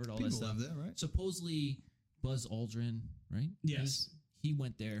discovered all that People stuff. live there, right? Supposedly, Buzz Aldrin, right? Yes. He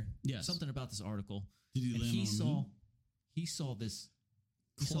went there. Yes. Something about this article, Did he and land he on the saw moon? he saw this.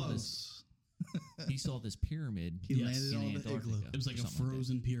 He saw this. Close. He saw this pyramid He Yes. landed in on the Antarctica. igloo. It was like or a something that.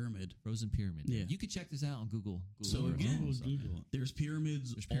 frozen pyramid. Frozen pyramid. Yeah. You could check this out on Google. So Earth again, or something. Google it. There's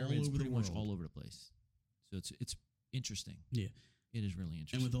pyramids, There's pyramids all over pretty the much world. all over the place. So it's interesting. Yeah. It is really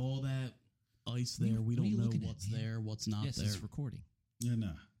interesting. And with all that ice What are you- there, we what are don't you know looking at, what's man? there, what's not yes, there. it's recording. Yeah,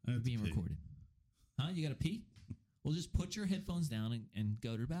 nah. You're being recorded. Huh? You got to pee? Well, just put your headphones down and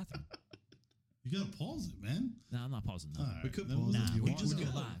go to the bathroom. You gotta pause it, man. No, I'm not pausing. No. All right, We could then pause we'll- it Nah, if you we're want. just to. doing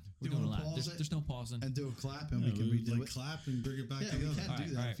it live. We're You doing it wanna live. pause There's, it? there's no pausing. And do a clap, and Yeah, we can redo like it. clap and bring it back Yeah, we together. can. All right,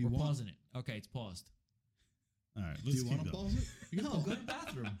 do that all right, if you we're want. pausing it. Okay, it's paused. All right, Do let's you keep want to going. pause it? We can No, pause go it. to the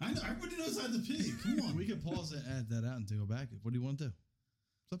bathroom. I know. Everybody knows I had to pee. Come on. We can pause it, add that out, and to go back. What do you want to do?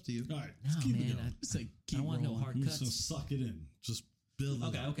 It's up to you. All right, let's No, keep it man. going. It's like I keep don't want no rolling. hard I'm just gonna cuts. suck it in. Just build it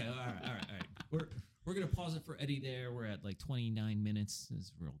Okay, up. okay. All right. We're gonna pause it for Eddie there. We're at like 29 minutes.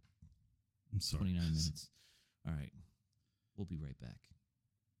 It's real I'm sorry. 29 minutes. All right. We'll be right back.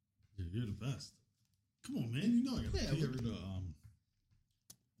 You're the best. Come on, man. You know I gotta Yeah, pee we- every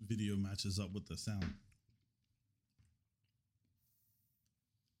video matches up with the sound.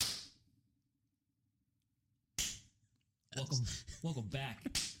 Welcome back,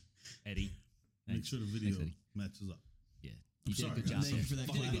 Eddie. Make Thanks. sure the video Thanks, Eddie. matches up. Yeah, I'm you did a sorry, good job. guys. Thank you for that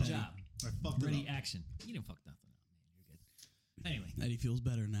You did a good clap, job. I fucked Ready, it up. action. You didn't fuck nothing up, man. You're good. Anyway, Eddie feels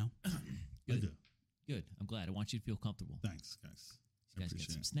better now. I good. do. Good. I'm glad. I want you to feel comfortable. Thanks, guys. You I guys get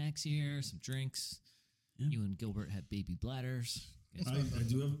appreciate some it. snacks here, some drinks. Yeah. You and Gilbert have baby bladders. I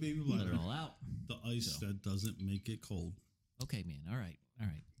do have a baby Let bladder. it all out. The ice So. that doesn't make it cold. Okay, man. All right. All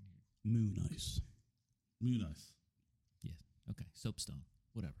right. Moon ice. Moon ice. Yeah. Okay. Soapstone.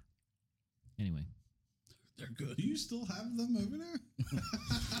 Whatever. Anyway. They're good. Do you still have them over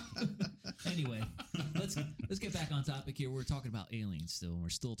there? Anyway, let's get back on topic here. We're talking about aliens still, and we're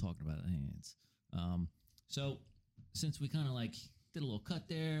still talking about aliens. So since we kind of like did a little cut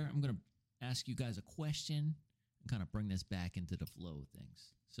there, I'm gonna ask you guys a question and kind of bring this back into the flow of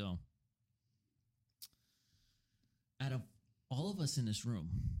things. So, out of all of us in this room,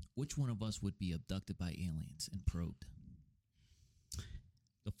 which one of us would be abducted by aliens and probed?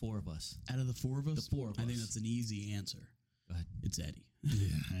 The four of us. Out of the four of us, The four of I think us. that's an easy answer. Go ahead. It's Eddie.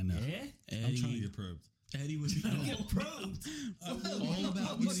 Yeah, I know. Yeah. Eddie, I'm trying to get probed. Eddie would be Get probed. all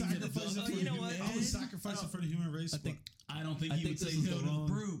about I'm getting it sacrificing done. for You know the what? human- I was sacrificing for the human race. I don't think I you think would this say is no the to the wrong-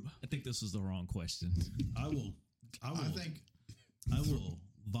 broob. I think this was the wrong question. I will. I think I will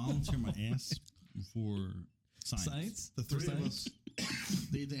volunteer my ass for science. the three of us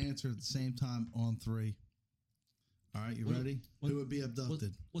need to answer at the same time on three. All right, you ready? Who would be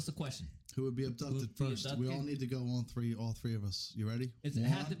abducted? What's the question? Who would be abducted Who would be first? abducted? We all need to go on three. All three of us. You ready? Does it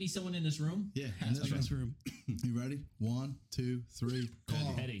have to be someone in this room? Yeah, in Has to be this this room. room. You ready? 1, 2, 3.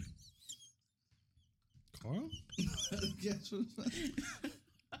 Carl. Eddie. Carl? Guess what?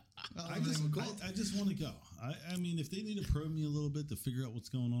 I just want to go. I mean, if they need to probe me a little bit to figure out what's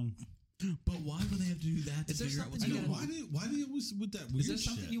going on. But why would they have to do that to Is there figure out what's something I you know, going on? why do you always with that weird Is there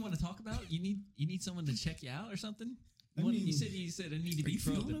something shit? you want to talk about? You need someone to check you out or something? I You mean- you said I need to Are be you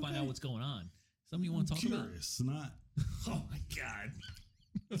probed to feeling find okay? out what's going on. Something you want to talk Curious, not about? Oh my god.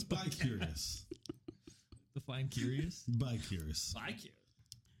 by curious. Define curious. By curious. By curious.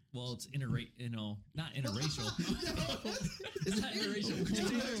 Well, it's not interracial. It's not interracial.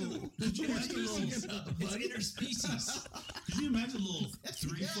 Could you imagine It's interspecies. Could you imagine a little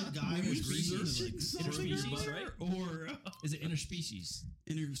 3-foot guy with green Interspecies. and like Interspecies, right? Or Is it interspecies?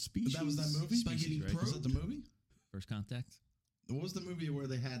 interspecies? That was that movie? By getting Species, right? Was that probed? the movie? First contact? What was the movie where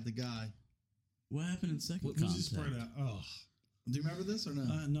they had the guy? What happened in second What was he contact? spread out? Oh, Do you remember this or no?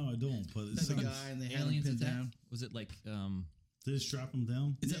 no, I don't. But it There's a sounds, guy and they had him Aliens pinned attack? down. Was it like Did they strap him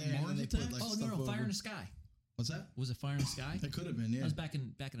down? Is Yeah, that and Mars they attack? put, like, oh stuff no, Fire over. in the Sky. What's that? Was it Fire in the Sky? It could have been, That yeah. was back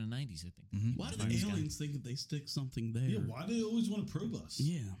in the 90s, I think. Mhm. Why do Fire the in the Sky. aliens think if they stick something there? Yeah, why do they always want to probe us?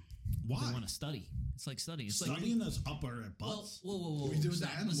 Yeah. Why? They want to study. It's like studying. It's like Studying us up our well, butts. whoa. We do it to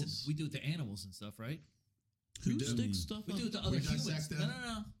Stop. animals. Listen, we do it to animals and stuff, right? Who do. sticks stuff We up? do it to other humans. dissect No, them.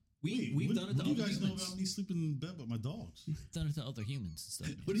 no. Wait, We've what, done it to what do you other guys know humans. about me sleeping in bed with my dogs? Done it to other humans and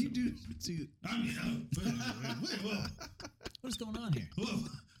stuff. What do you So, do to? I mean, wait, whoa, What is going on here? whoa.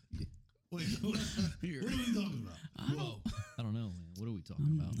 Wait, what are we talking about? Whoa! I don't know, man. What are we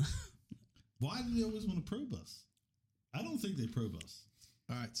talking about? Why do they always want to probe us? I don't think they probe us.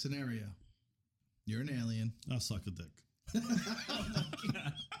 All right, scenario. You're an alien. I'll suck a dick.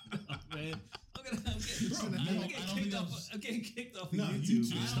 Oh, man. I'm getting kicked off of No, YouTube.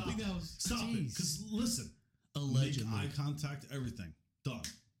 YouTube. I don't Stop. think that was Stop it. Because listen, allegedly. make eye contact, everything. Done.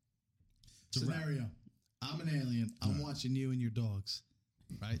 Scenario. I'm an alien. I'm Right. watching you and your dogs.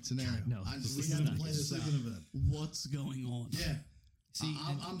 Right? Scenario. No, we this is have to not play good. this out. Sleeping in bed. What's going on? Yeah. See,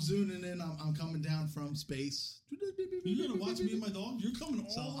 I'm zooming in. I'm coming down from space. You're gonna watch me and my dog? You're coming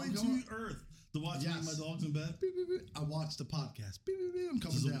So all the way I'm to going- the earth to watch me and my Yes. dogs in bed. I watched the podcast. I'm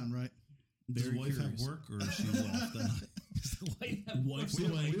coming Does the- down, right? Does Very the wife curious. have work or is she off that night? Wife's We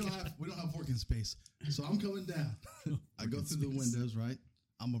awake. don't have working space. So I'm coming down. I go through the windows, right?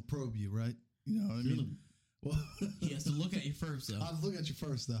 I'm gonna probe you, right? You know what I mean? Well, He has to look at you first, though. I'll look at you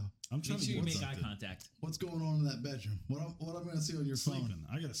first, though. I'm trying make sure to you get make eye something. contact. What's going on in that bedroom? What I'm going to see on your phone? Sleeping.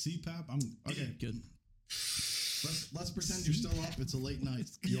 I got a CPAP. I'm Okay, Good. let's pretend you're still up. It's a late night.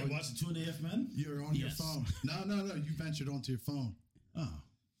 Yeah, watching 2.5 Men. You're on your Yes. phone. No. You ventured onto your phone. Oh,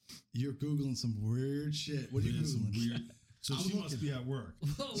 You're googling some weird shit. What are you it is some googling? weird. So I'm she must looking. be at work.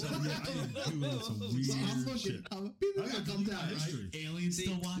 Whoa, So yeah, I am doing some weird So I'm looking. shit. I'm I got come down, right? history. Alien's See,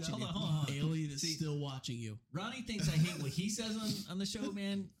 still watching hold you. on, hold on. Alien is See- still watching you. Ronnie thinks I hate what he says on the show,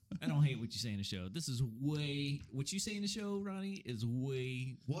 man. I don't hate what you say in the show. This is what you say in the show, Ronnie, is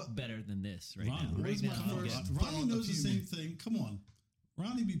way What? better than this right Ron, now. Right what's my now. first- Okay. Ronnie knows the human. same thing. Come on,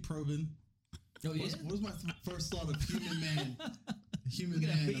 Ronnie be probing. Oh, yeah? What was my first thought of human man? Human Look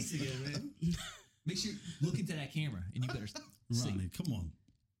at that man. face again, man. Make sure look into that camera, and you better see. Ronnie, come on,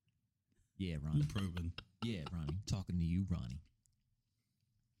 Yeah, you Ronnie. probing. Yeah, Ronnie. Talking to you, Ronnie.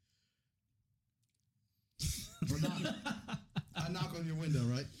 Or not? I knock on your window,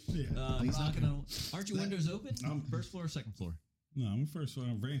 right? Yeah. He's knocking. knocking on. Aren't your windows open? I'm- First floor or second floor? No, I'm first one.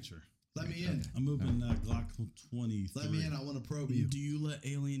 I'm rancher. Let me in. I'm moving Glock 23. Let me in. I want to probe you. Do you let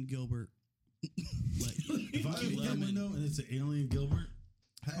Alien Gilbert let you? If I you get let a him in? window and it's an alien Gilbert,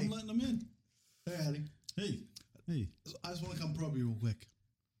 Hey, I'm letting them in. hey, Eddie. Hey, I just want to come probe you real quick.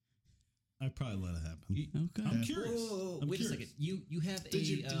 I'd probably let it happen. Okay. I'm Yeah. curious. Whoa, I'm wait curious. a second. You have Did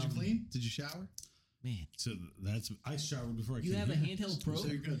you clean? Did you shower? Man, So that's I showered before I you came have a here. handheld probe. So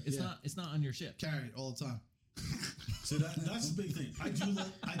you're good, It's yeah. not on your ship. Carry it all the time. So that's the big thing. I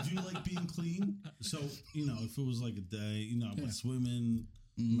do like being clean. So if it was like a day, I went swimming.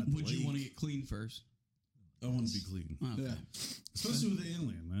 I'm at the Would you lake. want to get clean first? I want to be clean, Okay. Yeah. especially with the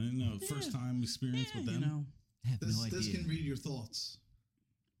alien. First time experience with them. You know. I have This no idea. this can read your thoughts.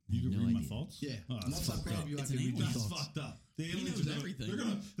 You can no read my idea. thoughts. Yeah. Oh, that's Once I fucked probe up. you, I It's can an read your That's thoughts. fucked up. The He aliens knows are everything.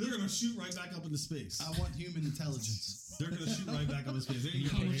 They're gonna shoot right back up into space. I want human intelligence. They're gonna shoot right back up into space. They You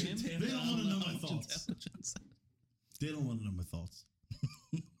don't pay wanna- him? they don't want to know my thoughts. Intelligence. They don't want to know my thoughts.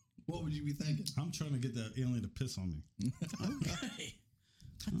 What would you be thinking? I'm trying to get that alien to piss on me. Okay.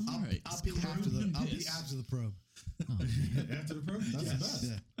 All right. I'll be after the probe. Oh, man. After the probe, that's Yes, the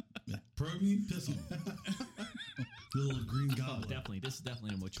best. Yeah. Probe me, piss on me. The little green Oh, goblin. definitely. This is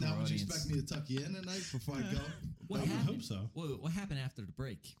definitely a mature Now, would you audience. expect me to tuck you in at night before I go? What I would happened? hope so. What happened after the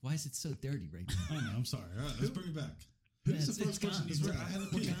break? Why is it so dirty right now? I know. I'm sorry. All right, let's bring it back. Who's Man, the it's first person gone. you It's brought? I had to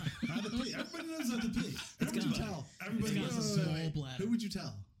pee. I had to pee. Everybody knows I had to pee. Who would you gone. tell? Everybody It's knows gone. the Small bladder. Who would you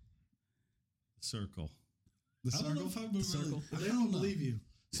tell? circle. The I don't know circle? if I would The really. circle? I They don't don't know. believe you.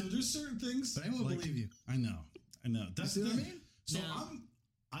 So there's certain things. But anyone will believe you. I know. That's see the what I thing. mean? So Now-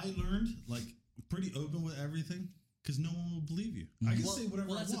 I learned pretty open with everything because no one will believe you. I can say whatever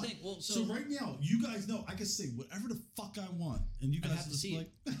well, I that's want. the thing. Well, so so- right now, you guys know I can say whatever the fuck I want, and you I guys have to just see like,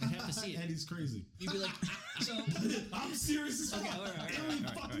 it. I have to see it. Eddie's crazy. You'd be like, so. I'm serious as fuck. Okay, all right, Alien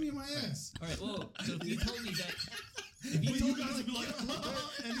all right, fucked all me in my ass. All right, whoa. So if you told me that, But you guys would be like,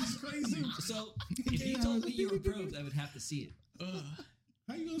 Eddie's crazy. so if you told me you were probed, I would have to see it.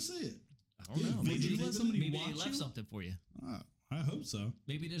 How you gonna say it? I don't know. Maybe Maybe, you let somebody maybe watch they left you? something for you. I hope so.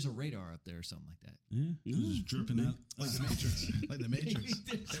 Maybe there's a radar up there or something like that. Yeah, it's just dripping out. Like the Matrix. Like the Matrix.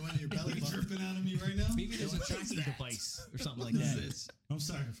 They went in your belly It's button. dripping out of me right now. Maybe there's a tracking device or something like that. I'm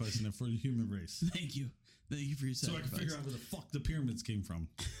sacrificing it for the human race, Thank you. Thank you for your so I sacrifice. can figure out where the fuck the pyramids came from.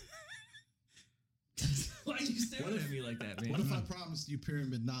 Why are you staring at me like that, man? What if I promised you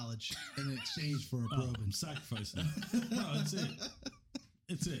pyramid knowledge in exchange for a probe? I'm sacrificing it. No, it's it.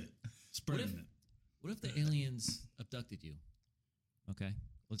 It's it. Spreading it. What if the aliens abducted you? Okay.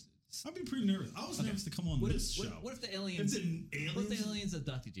 I'd be pretty nervous. I was nervous to come on What this if, show. what if the aliens? If the What if the aliens- aliens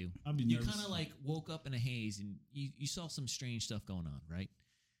abducted you? I'd be You nervous. kind of like woke up in a haze and you saw some strange stuff going on, right?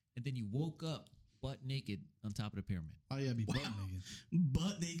 And then you woke up butt naked on top of the pyramid. Oh, yeah, be butt naked.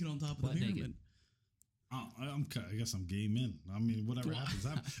 Butt naked on top of Butt the naked. pyramid. I guess I'm game in. I mean, whatever happens.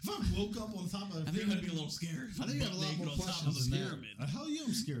 If I woke up on top of a I think pyramid, I'd be a little scared. I think I have a lot more questions than that. pyramid. hell yeah,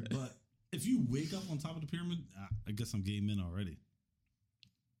 I'm scared. But if you wake up on top of the pyramid, I guess I'm game in already.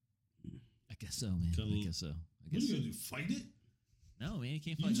 I guess so, man. Cuddle. I guess so. I What are guess you so. gonna do? Fight it? No, man, you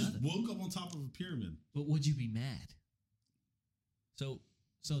can't You find just nothing. woke up on top of a pyramid. But would you be mad? So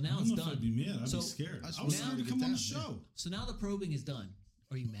I now don't it's know if done. I'd be mad. I'd So- be scared. I I just was want scared to to get come on the down, show. So now the probing is done.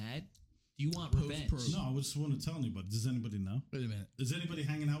 Are you mad? Do you want Post revenge? probe. No, I just want to tell anybody. Does anybody know? Wait a minute. Is anybody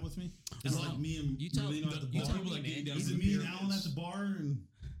hanging out with me? Is it Well, like me and you tell- Merlino at the you bar? tell people me, that man. get down Is to it the me and pyramids. Alan at the bar and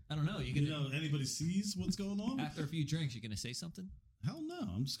I don't know. You're gonna anybody sees what's going on? after a few drinks, you're gonna say something. Hell no.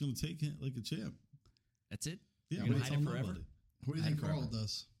 I'm just gonna take it like a champ. That's it. Yeah, You're I'm gonna gonna hide tell it forever? nobody. What do you Hide think Carl forever.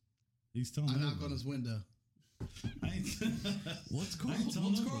 does? He's telling I knock nobody. on his window. I ain't, What's I Carl? ain't telling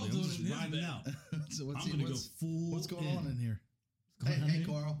What's nobody. Carl I'm doing just in his riding bed? out. So I'm gonna go full. what's going on in here? going on Hey, here?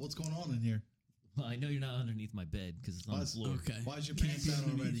 Carl, what's going on in here? Well, I know you're not underneath my bed because it's on the Why's- floor. Okay. Why's your Can't pants be out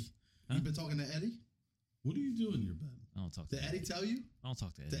underneath. already? Huh? You been talking to Eddie? What do you do in your bed? I don't talk to Did Eddie. Eddie tell you? I don't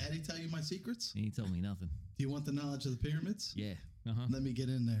talk to Eddie. Did Eddie tell you my secrets? He ain't told me nothing. Do you want the knowledge of the pyramids? Yeah. Uh-huh. Let me get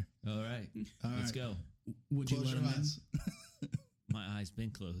in there. All right. All Let's right. go. Would you Close let your him in? eyes. My eyes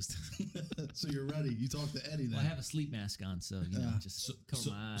been closed. So you're ready. You talk to Eddie then. Well, I have a sleep mask on, so you know, Yeah. just cover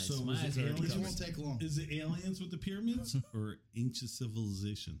my eyes. so my was eyes it are already This aliens? won't covered. take long. Is it aliens with the pyramids or ancient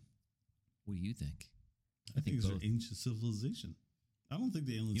civilization? What do you think? I think it's an both. ancient civilization. I don't think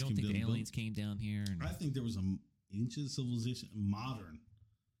the aliens You don't came think down the and built- aliens came down here? And I think there was an ancient civilization, modern.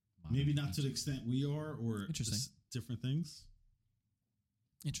 Maybe not to the extent we are, or Interesting. just different things.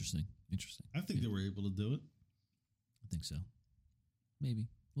 Interesting. Interesting. I think Yeah. they were able to do it. I think so. Maybe.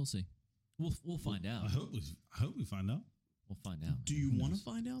 We'll see. We'll find out. I hope we find out. We'll find out. Do you want to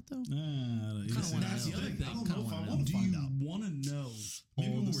find out though? That's wanna the know. thing. I don't Kinda know if I wanna want Do to find you out. want to know Maybe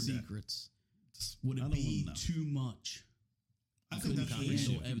all when the we're dead. secrets? Would I it don't be wanna know. too much? I think couldn't that's handle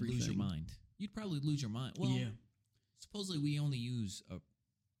crazy. You would lose your everything. mind. You'd probably lose your mind. Well, Yeah. supposedly we only use a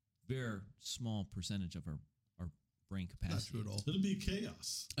very small percentage of our brain capacity. Not true at all. It'll be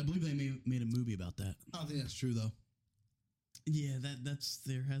chaos. I believe they made a movie about that. I don't think that's true though. Yeah, that's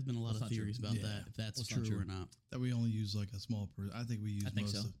there has been a lot That's of not true. theories about Yeah. that. If that's That's not true true. or not. That we only use like a small percent. I think we use. I think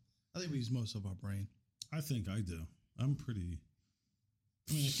so. I think we use most of our brain. I think I do. I'm pretty.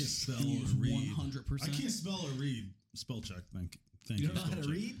 I mean, I can't spell You use or read. 100%. I can't spell or read. Spell check. Thank You you. don't know how to spell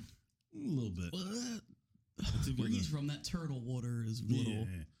check. read? A little bit. It's a Where good he's one. from, that turtle water is Yeah, little.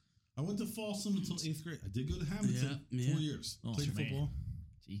 yeah. I went to Folsom until 8th grade. I did go to Hamilton Yeah. 4 years. Oh, Played man. football.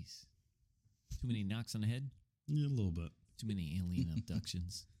 Jeez. Too many knocks on the head. Yeah, a little bit. Too many alien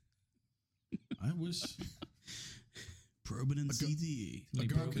abductions. I wish. Probing in CTE. A Like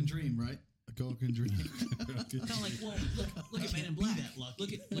girl broken. can dream, right? A girl can dream. Kind of like, well, look at Men in Be Black. that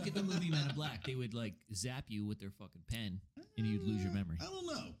lucky. Look at the movie Men in Black. They would like zap you with their fucking pen, and you'd lose your memory. I don't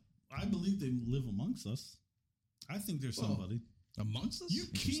know. I believe they live amongst us. I think there's Well, somebody. Amongst us? You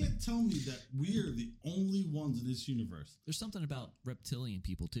can't tell me that we're the only ones in this universe. There's something about reptilian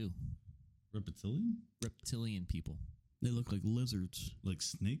people too. Reptilian? Reptilian people. They look like lizards. Like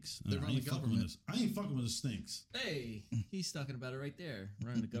snakes? They I run ain't the fucking government. with this. I ain't fucking with the snakes. Hey, he's talking about it right there,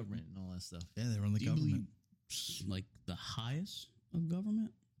 running the government and all that stuff. Yeah, they run the Do you government. believe like the highest of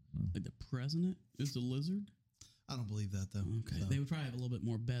government? Like the president is the lizard? I don't believe that though. Okay. No. They would probably have a little bit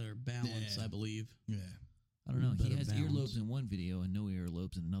more better balance, Yeah. I believe. Yeah. I don't know. He Better has balance. earlobes in one video and no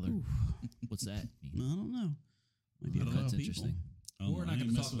earlobes in another. What's that I mean? don't know. Might be I a don't couple know. That's people. interesting. I don't We're know. not I going ain't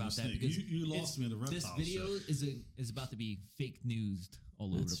to talk messing with about the that snake. because you lost me at the reptile this video shit. is about to be fake news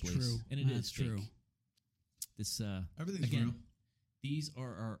all over That's the place, true. and it is That's fake. true. This Everything's again, real. these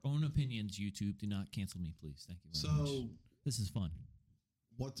are our own opinions. YouTube, do not cancel me, please. Thank you very much. So, This is fun.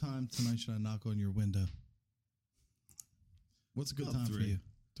 what time tonight should I knock on your window? What's a good About time for 3. you?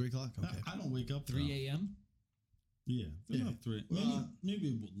 3 o'clock? Okay. I don't wake up 3 a.m. Yeah, Yeah. about 3. Well,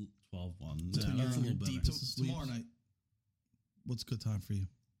 Maybe 12, 1. when Yeah, you're that's a in your little better. deep- Tomorrow night. What's a good time for you?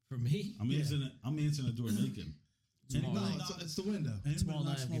 For me. I'm answering the door naked. Tomorrow Anybody night. knock- It's the window. anybody Tomorrow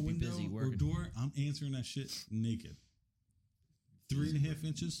knocks night, my I'm gonna be window busy or working. door, I'm answering that shit naked. 3.5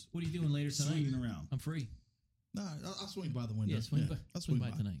 inches, What are you doing later tonight? swinging around. I'm free. No, I'll swing by the window. Yeah, swing by. I'll Swing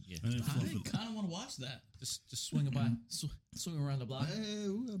by tonight. Yeah, And then I fluff it. kind of want to watch that. just swinging by, swing around the block. Hey,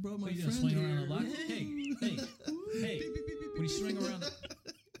 ooh, I brought my What are you doing? friend Swing here. around the block? Hey, hey, hey! Beep, beep, beep, beep, When you beep, swing beep. around,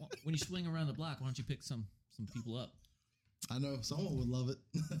 when you swing around the block, why don't you pick some people up? I know someone would love it.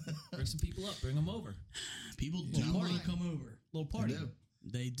 Bring some people up. Bring them over. People Yeah. do want Party. to come over. Little party. I do.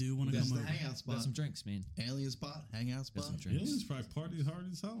 They do want to That's come the over. hangout Got spot. some drinks, man. Alien spot, hangout Got spot. some Yeah, drinks. it's probably party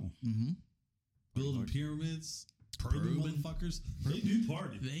hard as hell. Mm-hmm. Building hard. pyramids, probing motherfuckers. They do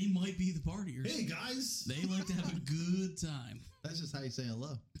party. They might be the partiers. Hey, guys. They like to have a good time. That's just how you say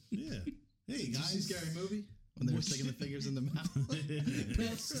hello. Yeah. Hey, Did you see guys. Scary Movie? When they were sticking the fingers in the mouth.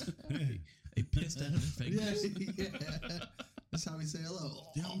 Pissed. Hey. They pissed out of their yeah, fingers. yeah. That's how we say hello.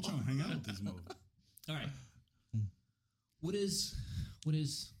 Yeah, I'm trying to hang out with this movie. All right. What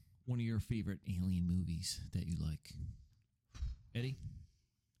is one of your favorite alien movies that you like, Eddie?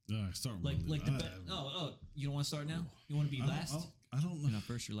 Start with Like Lily. the you don't want to start now? You want to be last? I don't You're know. not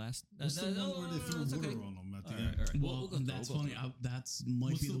first. You're last. What's the one where they throw it's water okay. on them at the All right, end? all right. Well, We'll go through, that's we'll go funny. through. That's might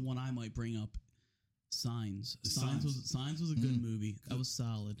What's be the the- one I might bring up. Signs. Signs. Signs was a good movie. That was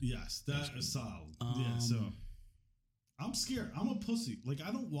solid. Yes, that is solid. Yeah, so I'm scared. I'm a pussy. Like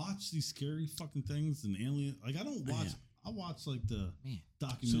I don't watch these scary fucking things and alien. Like I don't watch. Yeah. I watch like the Man.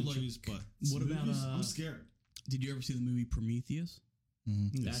 documentaries, but what about, movies, I'm scared. Did you ever see the movie Prometheus? Mm-hmm.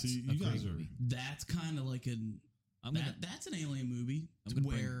 Yeah, That's see, a you great guys are. movie. That's kind of like that's an alien movie I'm gonna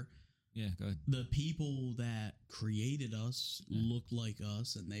bring- where Yeah, go ahead. the people that created us looked like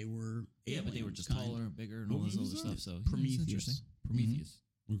us, and they were Yeah, but they were aliens, just kinda. taller and bigger and What all this movie other is stuff. that? So Prometheus. Yeah, it's interesting. Prometheus.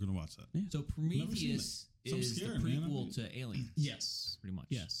 We're gonna watch that. Yeah. So Never seen Prometheus it. So I'm is the scared, man. prequel to Alien, Yes. pretty much.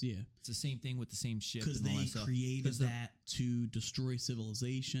 Yes. Yeah. It's the same thing with the same ship Because and all they that stuff. created 'Cause the- that to destroy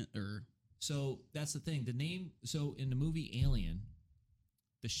civilization, or So that's the thing. The name. So in the movie Alien,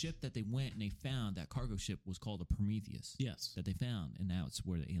 the ship that they went and they found, that cargo ship, was called a Prometheus. yes, That they found, and now it's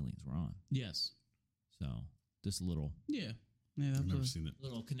where the aliens were on. yes, So just a little yeah. That's I've never what- seen it.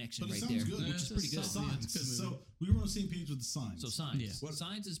 little connection But it right sounds there, good. which Yeah, is pretty good. it's solid. Signs. It's a good So we were on the same page with the signs. So Signs. Yeah. What-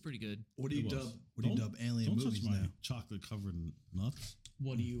 Signs is pretty good. What do you It was. dub? What do you Don't- dub alien Don't movies touch my now? chocolate covered nuts.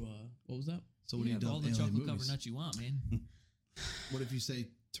 What do you? What was that? So what do you have dub all the alien chocolate movies? covered nuts you want, man. What if you say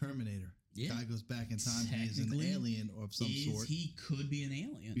Terminator? Yeah. Guy goes back in time. He is an Technically, alien of some sort. He could be an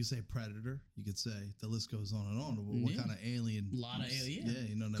alien. You say predator. You could say the list goes on and on. What Yeah. kind of alien? A lot of alien. Yeah,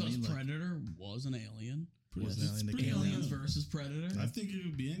 you know what I Because mean. Like, Predator was an alien. was It's an alien that pretty came good. Aliens versus Predator. I think it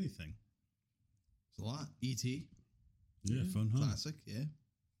would be anything. it's a lot. E.T. Yeah, fun, huh? Classic. Yeah.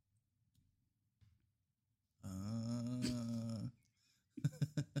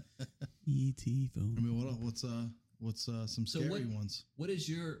 E.T. I film. mean, what's some So scary what- ones? What is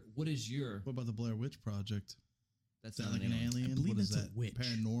your? What about the Blair Witch Project? That's Is that not like an alien? I believe What is it's a that? witch.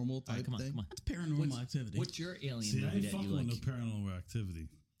 Paranormal All type right, come on, thing? come on. That's paranormal activity. What's your alien See, I movie ain't that fucking you with like? no paranormal activity.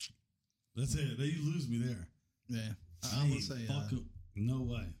 That's it. You lose me there. Yeah. I I would ain't say. fucking, no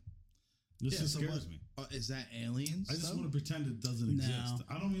way. This yeah, just so scares what- me. Is that aliens? I just though? want to pretend it doesn't No. exist.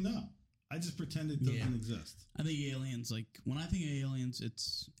 I don't even know. I just pretend it doesn't Yeah. exist. I think aliens, like, when I think of aliens,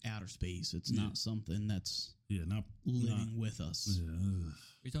 it's outer space. It's Yeah. not something that's Yeah, not living with us. Yeah, ugh.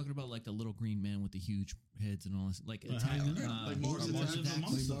 You're talking about like the little green man with the huge heads and all this, like Well, attack. hanging there. Like Mars Or Mars Attacks. Attacks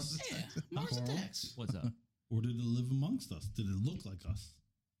amongst Like us. Mars Yeah, Attacks. Mars Carl? Attacks. What's up? Or did it live amongst us? Did it look like us?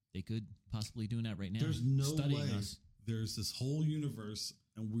 They could possibly doing that right now. There's no studying way. us. There's this whole universe,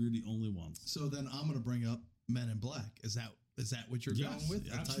 and we're the only ones. So then I'm going to bring up Men in Black. Is that what you're Yes, going with? A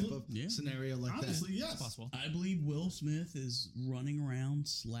type absolutely. of Yeah. scenario like Honestly, yes. It's possible. I believe Will Smith is running around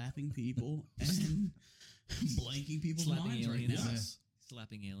slapping people and blanking people's Slapping minds right aliens. now. Yes.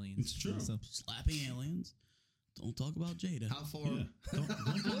 Slapping aliens. It's true. So- Slapping aliens. Don't talk about Jada. that? How far? Yeah. Don't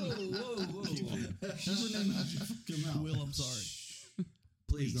Whoa, whoa, keep whoa! your name out your fucking mouth. Will, I'm sorry.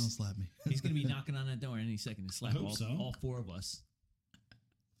 Please don't slap me. He's gonna be knocking on that door any second to slap I hope so. all four of us.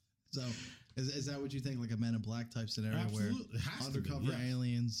 So is that what you think? Like a Men in Black type scenario Absolutely. It where has to be, undercover yeah.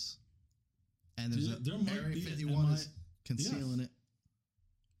 aliens and there's Yeah, there might Area be, 51 and is concealing it.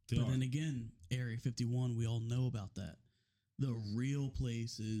 They But are. then again, Area 51, we all know about that. The real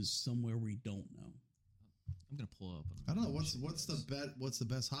place is somewhere we don't know. I'm gonna pull up. I don't know what's the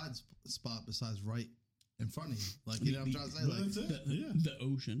best hide spot besides right in front of you. Like you know what I'm trying to say. Well, Like that's it. The, Yeah. the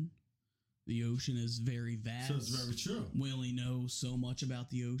ocean. The ocean is very vast. So it's very true. We only know so much about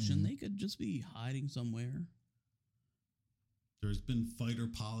the ocean. Mhm. They could just be hiding somewhere. There's been fighter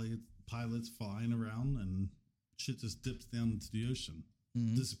pilots flying around, and shit just dips down into the ocean,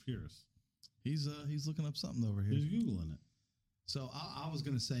 mhm. disappears. he's looking up something over here. He's googling it. So I was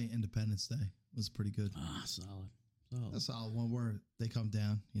gonna say Independence Day was pretty good. Ah, solid. That's all one word. They come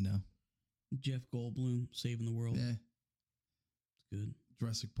down, you know. Jeff Goldblum saving the world. Yeah, It's good.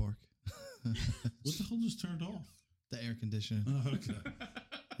 Jurassic Park. What the hell just turned off? The air conditioning. Oh, okay.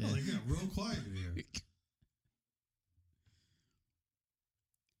 Yeah. Oh, they got real quiet in here.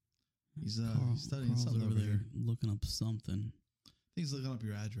 He's Carl, studying Carl's something over over there here. looking up something. He's looking up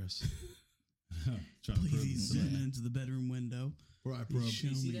your address. Trying to prove Please himself. zoom into the bedroom window. Right, He's bro. show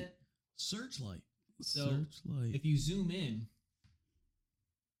You see me that? searchlight. So, Searchlight. If you zoom in,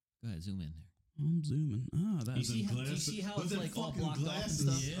 go ahead, zoom in there. I'm zooming. Ah, that's You see how- do you Glasses. see how With it's them like all fucking blocked off and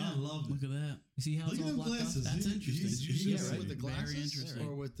glasses. stuff? I love it. Look at that. You see how Look it's at all them blocked glasses. That's You- interesting. you- you You just- see it with the Very glasses interesting.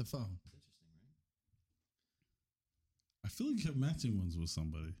 or with the phone? off? Interesting, right? I feel like you have matching ones with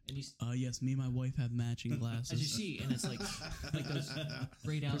somebody. And you, Yes, me and my wife have matching as you glasses. see, and it's like those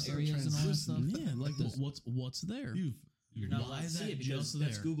grayed out Percent areas and all that stuff. Yeah, like what's there? You're not Why allowed to is see that it because just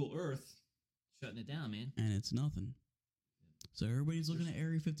that's there? Google Earth shutting it down, man. And it's nothing. So everybody's looking at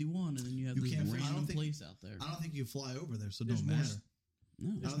Area 51, and then you have You this can't- I don't random think- place out there. I don't think you fly over there, so it There's don't more matter. No,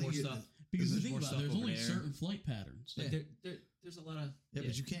 I There's don't more think you- stuff. because there's the thing more about stuff there's over only there. certain flight patterns. Like there's a lot of Yeah,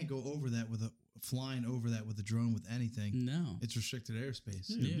 but you can't go over that with flying over that with a drone with anything. No, It's restricted airspace.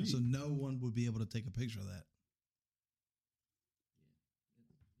 Yeah. So no one would be able to take a picture of that.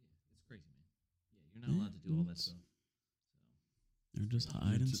 it's crazy, man. Yeah, you're not allowed to do all that stuff. they're just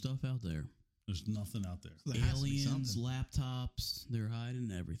hiding stuff out there. There's nothing out there. So there has to be Aliens, something. laptops, they're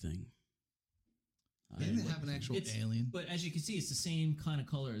hiding everything. They Hiding didn't have an everything. actual It's- alien. But as you can see, it's the same kind of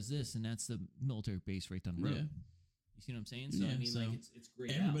color as this, and that's the military base right down the road. Yeah. You see what I'm saying? So I Yeah, mean, so like it's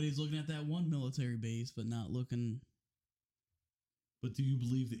great. Everybody's looking at that one military base, but not looking. But do you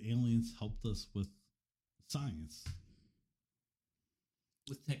believe the aliens helped us with science?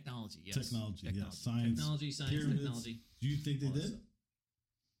 With technology, yes. Technology, yes. Science, Technology, science, pyramids. technology. Do you think they all that did? stuff.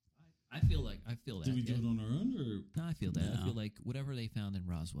 I feel that. Did we do yeah. it on our own, or No, I feel that. I No. feel like whatever they found in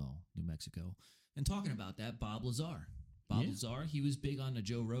Roswell, New Mexico. And talking about that, Bob Lazar. Bob Yeah. Lazar, he was big on the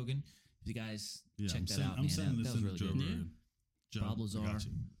Joe Rogan. If you guys check I'm that sending, out, I'm man, sending that this was in really to Joe good. Rogan. Joe, Bob I got Lazar.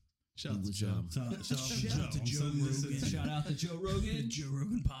 you. Shout out Who to was, Joe. Shout out to Shout out to I'm Joe sending this Rogan. in to- Shout out to Joe Rogan. Joe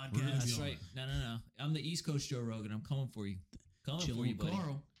Rogan podcast. We're gonna That's be on. right. No. I'm the East Coast Joe Rogan. I'm coming for you. Coming Chilling for you, with buddy.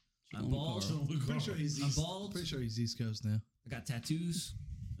 Carl. I'm Chilling with bald. Carl. Pretty sure he's I'm East, bald. Pretty sure he's East Coast now. I got tattoos.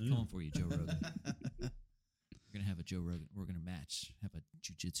 Coming for you, Joe Rogan. We're gonna have a Joe Rogan. We're gonna have a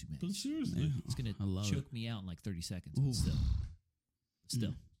jiu-jitsu match. But seriously, Yeah. It's gonna I love choke it. me out in like 30 seconds. Ooh. But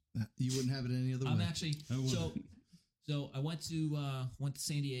still. You wouldn't have it any other I'm way. actually I wouldn't. so I went to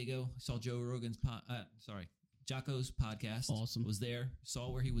San Diego. Saw Joe Rogan's Jocko's podcast. Awesome. Was there.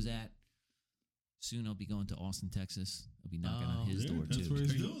 Saw where he was at. Soon I'll be going to Austin, Texas. I'll be knocking on his door that's too. where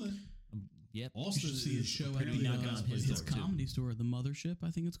he's doing it. Yep. Austin You should see his is show apparently actually, knocking on his his door, door too. comedy store, The Mothership,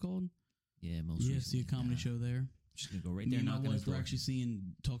 I think it's called. Yeah, most Yeah, recently. see a comedy show there. Just gonna go right Me there and my knocking on his wife were door. actually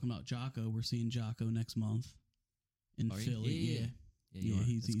talking about Jocko. We're seeing Jocko next month in Are you? Philly. Yeah. Yeah, you are.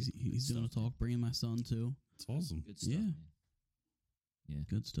 he's That's he's, good- good he's doing a stuff, talk, bringing my son too. It's awesome. man. Good stuff. Yeah. Man.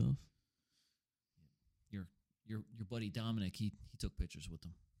 Good stuff. Your buddy Dominic, he took pictures with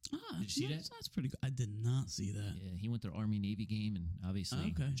them. Ah, Did you see that? That's pretty good. I did not see that. Yeah, he went to the Army Navy game, and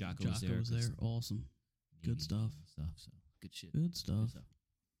obviously Okay, Jocko was there. 'cause Awesome. Navy Good stuff. and stuff. So good shit. Good stuff.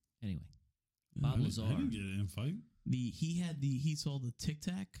 Anyway, Yeah. Bob I Lazar. didn't get an invite. He saw the Tic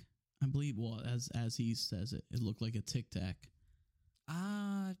Tac. I believe. Well, as he says it, it looked like a Tic Tac.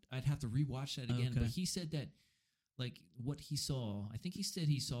 I'd have to rewatch that again. Okay. But he said that, like, what he saw, I think he said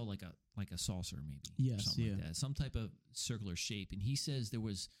he saw like a saucer, maybe. Yes, or something yeah. like that, some type of circular shape. And he says there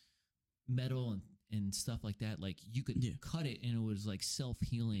was metal and stuff like that. Like you could Yeah. cut it, and it was like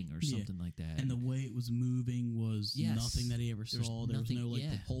self-healing or Yeah. something like that. And the way it was moving was Yes. nothing that he ever There's saw. There was nothing- no like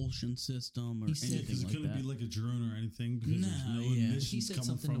yeah. propulsion system or He said- anything Because it like couldn't that. be like a drone or anything because there's No, no yeah. emissions he said coming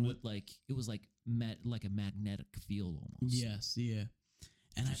something from with it. like it was like like a magnetic field almost. Yes, yeah.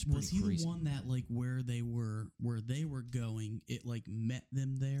 And Which is was pretty he crazy. the one that like where they were going? It like met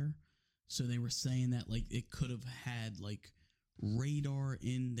them there, so they were saying that like it could have had like radar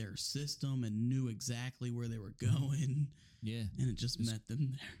in their system and knew exactly where they were going, Yeah, and it just met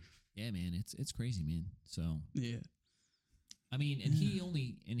them there. yeah, man. It's crazy, man. So Yeah, I mean, and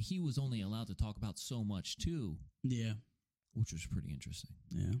he was only allowed to talk about so much too, yeah, which was pretty interesting.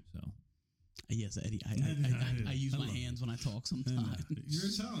 yeah. So Yes, Eddie. I use my Hello. hands when I talk Yeah, sometimes. you're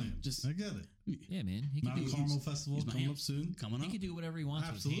Italian. Just- I get it. yeah, man, he could Mount do Carmel Festival use my coming hand. up soon. Coming he up, could do whatever he wants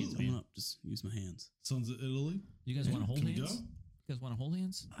with his Absolutely. hands, coming man. up. Just use my hands. Sons of Italy. You guys want to hold Can we hands? go? You guys want to hold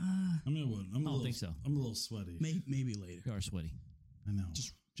hands? I mean, I would. I'm a don't little, think so. I'm a little sweaty. Maybe later. You are sweaty. I know.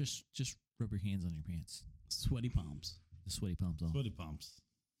 Just rub your hands on your pants. Sweaty palms. The sweaty palms off. Sweaty palms.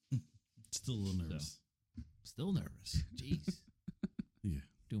 Still a little nervous. Still nervous. Jeez, Yeah.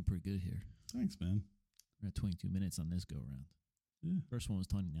 doing pretty good here. Thanks, man. We're at 22 minutes on this go around. Yeah. First one was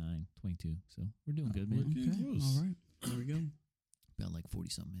 29, 22. So we're doing good, we're man. getting Okay, close. all right. There we go. About like 40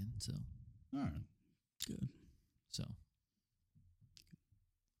 something in. So All right. Good. So,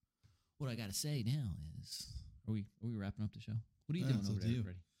 what I got to say now is, are we wrapping up the show? What are you doing It's over up to there, you.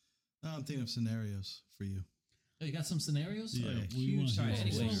 Freddie? I'm thinking of scenarios for you. Oh, you got some scenarios? Yeah, Oh, we huge. wanna Sorry,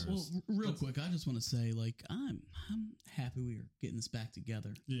 hear some anyway. scenarios. Well, real quick, I just want to say, like, I'm happy we are getting this back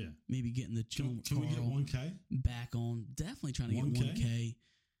together. Yeah. Maybe getting the chill with Can we get Carl 1K? back on. Definitely trying to get 1K? 1K.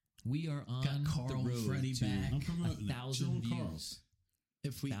 We are on Got Carl the and road Freddie to back. I'm promoting it. 1,000 Chill with Carl. views.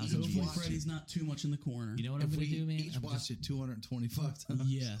 If we Thousand each views. watch Hopefully, Freddie's not too much in the corner. You know what I'm if going we to do, man? each I'm watch just- it 225 times.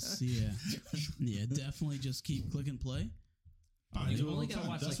 Yes, yeah. Yeah, definitely just keep click and play. I You do it only all the gotta time.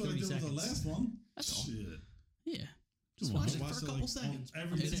 watch That's like what I 30 did with the seconds. last one. That's all. Shit. Yeah. Just watch watch it for a couple seconds.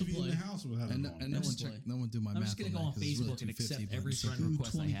 Every Hit TV in play. the house would have And, it no- on. and no Let's one play. check. No one do my I'm math. just going to go on that 'cause it's really Facebook and accept 250, every but it's friend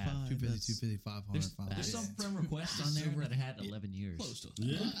request I have. 250, That's- 250, 500, There's- 500. There's some friend requests on Just there over- that I had 11 years. Close to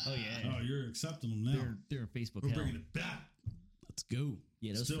Yeah. Oh, yeah. Oh, you're accepting them now. They're in Facebook We're hell. bringing it back. Let's go.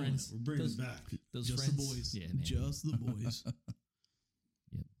 Yeah, those Still, friends. we're bringing those, it back. Those Just friends. the boys. Yeah, man. Just the boys.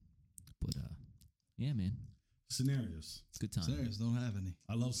 But, yeah, man. Scenarios. It's a good time. Scenarios don't have any.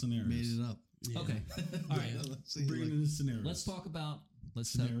 I love scenarios. Made it up. Yeah. Okay. All right. Let's see, Bringing like, in the scenarios. Let's talk about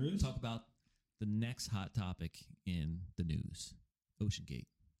Scenarios? talk about the next hot topic in the news. OceanGate.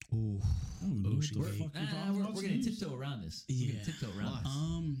 Oh, I don't know what Ocean the Gate. fuck you're talking We're about, going to Steve. tiptoe around this. Yeah. We're going to tiptoe around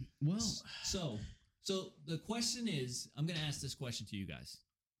Why? this. well, So the question is, I'm going to ask this question to you guys.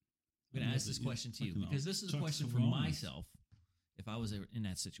 I'm going to ask this question to you Fucking because this is a Chuck question for Savalas. myself if I was in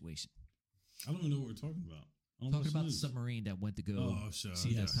that situation. I don't even know what we're talking about. I don't Talking watch about the news. submarine that went to go Oh, sure. see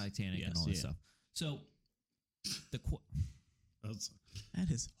okay. the Titanic and Yes, all that yeah. stuff. So That's, that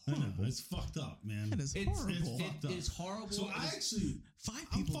is I know, horrible. it's fucked up, man. That is it's horrible. fucked up. It is horrible. So I actually, 5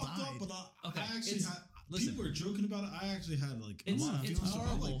 I'm people fucked died. up, but Okay, I actually it's- had. listen. People are joking about it. I actually had like a It's- lot of it's feelings about,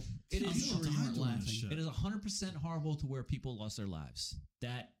 horrible. Like, It I'm is sure you weren't laughing. It is 100% horrible to where people lost their lives.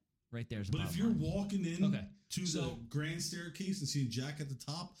 That right there is a But if bottom you're line. walking in Okay, to so- the grand staircase and seeing Jack at the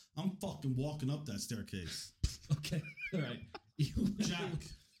top, I'm fucking walking up that staircase. Okay, all right. You Jack.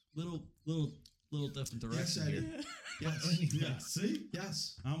 little little different Yes, direction Eddie. here. Yes. Yeah, see?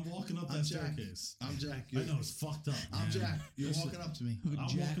 Yes. I'm walking up I'm that Jack. staircase. I'm Jack. I know, it's fucked up. I'm man. Jack. You're Listen, walking up to me. I'm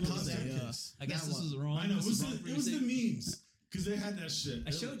Jack walking up was the a, staircase. I guess Now this is what? wrong. I know, This is wrong for it you was to the say. memes. Because they had that shit.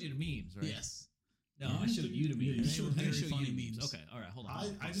 I showed you the memes, right? Yes. No, I showed you the memes. Yeah, you I showed gotta very show you funny the memes. Okay, all right, hold on. I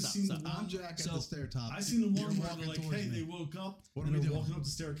hold on. just Stop, seen the stop. one- I'm Jack So- at the stair top. I seen the You're one where walking they're like, towards hey, me. they woke up. What are and we they're doing? walking up the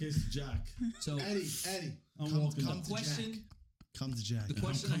staircase to Jack. So Eddie, I'm come, walking come up. to question, Jack. Come to Jack. the I'm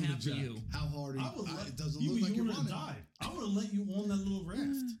question I coming to have for Jack. you. How hard are I you? would let, It doesn't you, look like you you're would have running. died. I would have let you on that little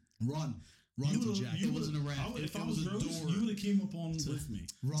raft. Run. Run You to would've- Jack. you It wasn't a would've- raft. If It I was was a Rose, door. you would have came up on with me.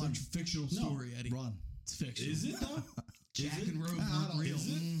 Run. It's a fictional No. story, Eddie. Run. It's fictional. Is it though? Jack Is it? and Rose I weren't don't- real. is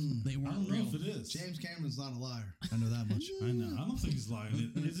it? They I weren't don't know real. if it is. James Cameron's not a liar. I know that much. I know. I don't think he's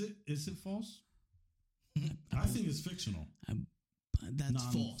lying. Is it? Is it false? I think it's fictional. That's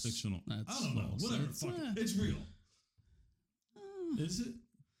false. Non-fictional. That's I don't know. false. Whatever. That's, Fuck it. It's real. Is it?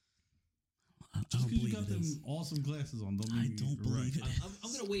 I Just don't because you believe got it them is. awesome glasses on, don't mean I don't you're believe right. it.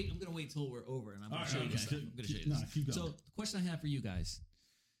 I'm gonna wait. I'm gonna wait till we're over, and I'm gonna All show right, you. okay. Stuff. I'm gonna show you. Nah, this. keep going. So the question I have for you guys: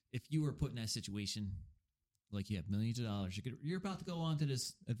 if you were put in that situation, like you have millions of dollars, you're about to go on to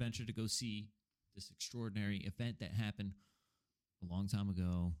this adventure to go see this extraordinary event that happened a long time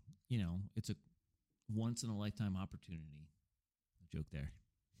ago. You know, it's a once in a lifetime opportunity. No joke there.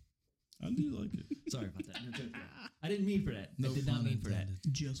 I do like it. Sorry about that. No joke there. I didn't mean for that. No I did not pun mean for that. intended.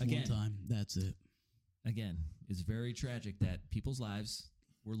 Just Again. one time. That's it. Again, it's very tragic that people's lives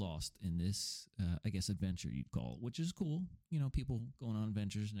were lost in this, I guess, adventure you'd call it, which is cool. You know, people going on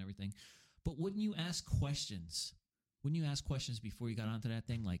adventures and everything. But wouldn't you ask questions? Wouldn't you ask questions before you got onto that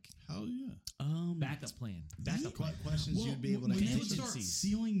thing? Like Hell yeah. backup plan, backup plan. Questions Well, you'd be able to when they answer. would start contingencies.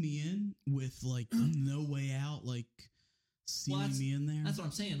 sealing me in with like no way out, like sealing that's- me in there, That's what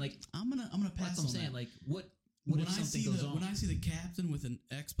I'm saying. Like I'm gonna pass that's what I'm on saying. that. Like what when if I something see goes the on? when I see the captain with an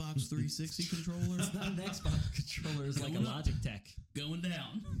Xbox 360 controller It's not an Xbox controller. It's like a Going up. Logitech. going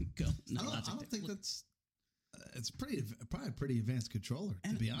down, not I Logitech. don't think that's. It's probably a pretty advanced controller,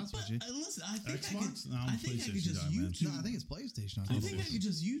 to be honest with you. Listen, I think Xbox? No, I'm I think I could PlayStation just guy, man. YouTube. No, I think it's PlayStation. I think I could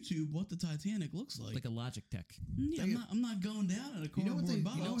just YouTube what the Titanic looks like. Like a Logitech. Yeah, I'm not going down in a You know cardboard what they?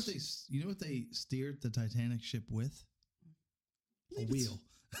 box. You know what they steered the Titanic ship with? A wheel.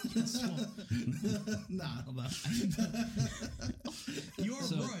 Nah, I don't know. You're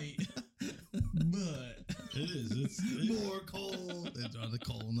So- right, but It is. It's More coal. It's on the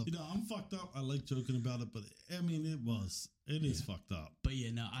coal in the. you know, I'm fucked up. I like joking about it, but I mean, it is fucked up.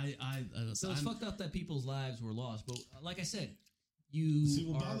 yeah, no, So it's I'm- fucked up that people's lives were lost. But like I said, you See,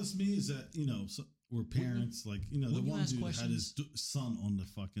 what are bothers me is that we're parents. Like the wouldn't you one ask dude had his questions? son on the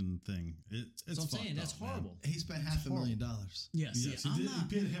fucking thing. It's So I'm fucked saying that's up, man. horrible. He spent $500,000. Yes, Yes, yeah, he did. He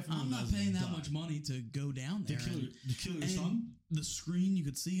paid $500,000 I'm not paying to that die. much money to go down To there. kill your and son. the screen you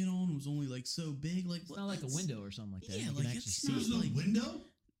could see it on was only like so big, like It's not like a window or something like that. Yeah, you like, can actually it's see not it. There's no like- window.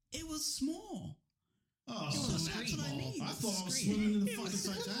 It was small. Oh, It was that's a screen. what I mean. I thought I was Screen. swimming in the It fucking was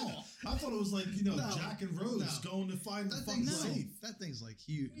Titanic. small. I thought it was like No, Jack and Rose no. going to find the That fucking thing's safe. safe. That thing's like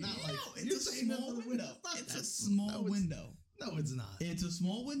huge. Not like No, you're it's a saying that's small not window. Not It's a that- small no, it's- window. No, it's not. It's a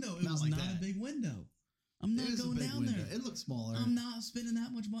small window. It Not was like not that. a big window. I'm It not is a going big down window. there. It looks smaller. I'm not spending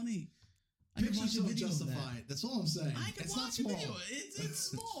that much money. I can watch Pictures a don't video of justify that. it. That's all I'm saying. I can It's not watch a small. video. It's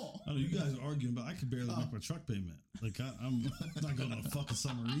small. I know you guys are arguing, but I could barely make my truck payment. Like I'm not going on a fucking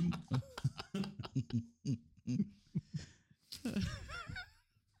submarine.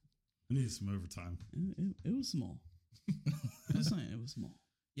 I needed some overtime. It was small. Just saying, it was small.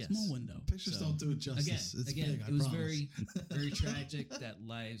 Yes. Small window. Pictures So, don't do it justice. It's again, big. I it was promise. very, very tragic that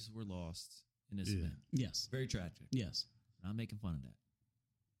lives were lost in this Yeah. event. Yes. Very tragic. Yes. I'm making fun of that.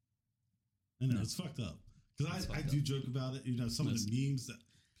 I know No. it's fucked up because It's I fucked do up. joke about it. You know, some of the memes that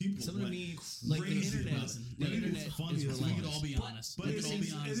people Some of the went memes, like the crazy internet, about it. the Like, internet it's funny is as We fuck. could all be honest. But We it could all is, be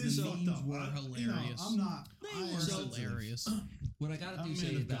it honest. is The fucked memes up. were You know, hilarious. I'm not. They I were am sensitive. hilarious. What I got to I'm do a say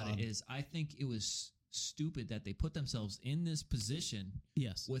man of about God. it is I think it was stupid that they put themselves in this position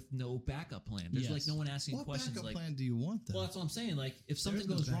Yes. with no backup plan. There's Yes. like no one asking What questions backup like, plan do you want then? well, that's what I'm saying. Like, if something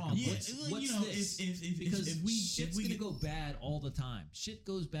no goes backup wrong, plan. what's, Yeah, what's you know, this? if Because if shit's we gonna get- go bad all the time. Shit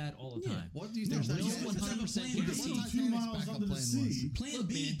goes bad all the Yeah. time. What do you No, think? but Titanic's- no what 100% do you think guarantee. Titanic's 2 miles backup under the plan sea. was? Plan Look,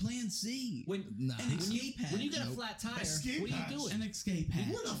 B, man. Plan C, When Nah. an when you escape hatch. when you get a Nope. flat tire, Escape what are you hatch. doing? An escape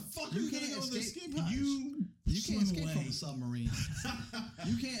hatch. Where the fuck are You you gonna can't go with this escape. escape hatch? You can't swim escape from away. a submarine.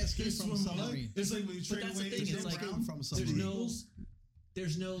 You can't escape from a Swim away. submarine. It's like when you But trade that's the away thing, and it's jump like around. from a There's submarine.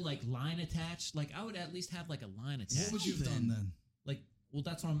 there's no like line attached. Like I would at least have like a line attached. What would you have done then? Like, well,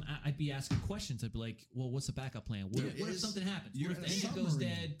 that's what I'd be asking questions. I'd be like, well, what's the backup plan? What, There what if is- something happens? you're What if in the a engine goes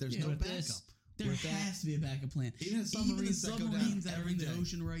submarine. dead? There's What no if this? backup. There with that. has to be a backup plan. Even the submarines that go down submarines that are every in the day.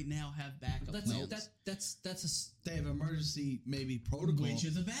 ocean right now have backup That's plans. that's They have emergency maybe protocol, Which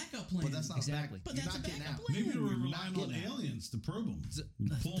is a backup plan. but that's not Exactly. back, But you're that's not a getting backup out. plan. Maybe we're You're not relying on getting out. aliens to probe them.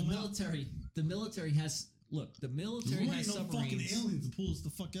 Pull the 'em out. military has the military There has ain't no fucking submarines. aliens to pull us the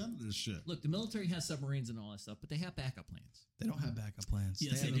fuck out of this shit. Look, the military has submarines and all that stuff, but they have backup plans. They don't have backup plans.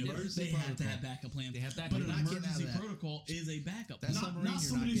 Yes, they they have do. emergency They have to protocol. have backup plans. They have backup But an You're not getting out of emergency that. protocol is a backup That's plan. submarine Not you're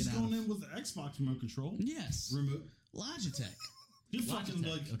somebody not who's getting out going of. in with the Xbox remote control. Yes. Remote. Logitech. You're fucking Logitech,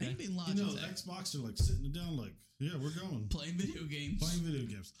 like, okay. Maybe you know, Logitech. Xbox are like sitting it down like, yeah, we're going. Playing video games. Playing video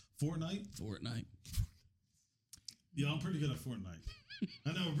games. Fortnite. Yeah, I'm pretty good at Fortnite.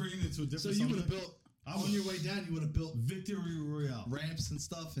 I know, we're bringing it to a different So you would have subject. built on your way down. You would have built Victory Royale. ramps and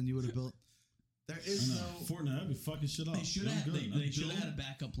stuff, and you would have built. There I is know. no. Fortnite, I'd be fucking shit up. They should I'm have. good. They I'm should have building. had a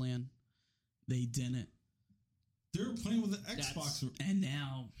backup plan. They didn't. They were playing with the That's- Xbox. and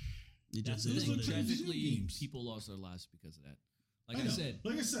now it That's just the Those is thing. are what it is. tragedy. Tragically, games. people lost their lives because of that. Like I I know. said,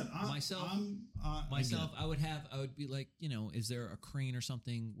 Like I said, myself- I myself, I would be like, is there a crane or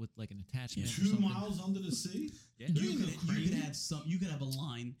something with like an attachment? Yeah. or 2 something? miles under the sea. Yeah. There You ain't no could crane. have some. You could have a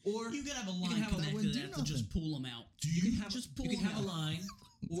line, Or you could have a can line have a- connected wouldn't to do that to just nothing. pull them out. you can have just pull you can them have a out. line,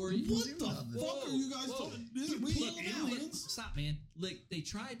 or What the nothing. fuck are you guys Whoa. talking? You We pull look them out. aliens. Stop, man! Like they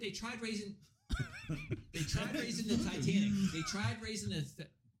tried raising the Titanic. They tried raising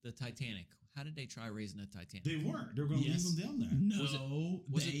the Titanic. How did they try raising the Titanic? They weren't. They were going to Yes. leave them down there. No,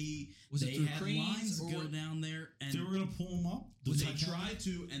 was it- they was it they through had cranes lines or go what? down there, and They were going to pull them up. The they Titanic. tried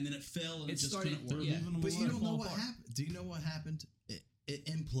to, and then it fell, and it, It just started- couldn't They were work. Yeah. leaving them But you alive. don't know fall what apart. happened. Do you know what happened? It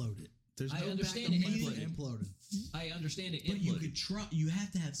imploded. There's no I understand backup it plan. It imploded. imploded. I understand it. But you imploded. could try. You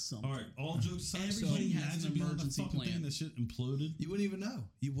have to have something. All right, all jokes aside, Everybody so has an imagine being on that emergency fucking plan. thing that shit imploded. You wouldn't even know.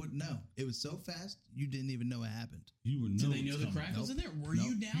 You wouldn't know. It was so fast, you didn't even know it happened. You would know. Did they know it's the coming. crack was in Nope. there? Were Nope.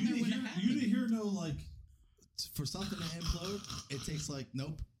 you down You there didn't when hear. it happened? You didn't hear no like. For something to implode, it takes like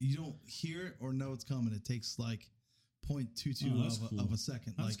nope. You don't hear it or know it's coming. It takes like 0.22 Oh, that's of, cool. of a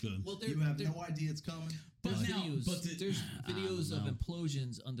second. That's like good. Well, you have no idea it's coming. But There's now- videos. but the- there's I videos don't of know.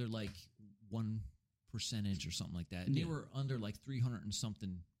 implosions under like 1% or something like that. And Yeah. they were under like 300 and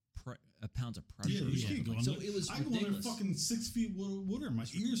something pounds of pressure. Yeah, or you something. can't go So under. it was I go under ridiculous. fucking 6 feet water. My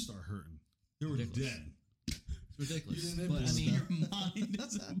ears start hurting. They were Ridiculous. dead. It's ridiculous. You didn't But I implode mean, stuff. Your mind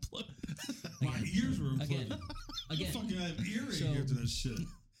is imploded. My ears were Again, imploding. I again. fucking have earache So- here to that shit.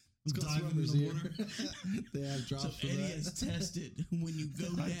 It's got Diving in swimmers the here. water. They have drops So for Eddie that. has tested when you go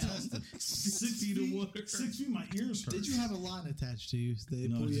I down tested 6 feet of water. 6 feet. My ears hurt. Did you have a line attached to you? They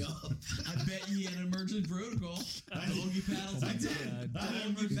No, pull you just- up. I bet you had an emergency protocol. I Doggy paddles. I on did. top. I had Doggy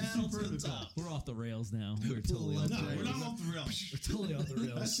emergency paddles on protocol. top. We're off the rails now. We're Pull totally the off No, the left we're rails. not off the rails. We're totally off the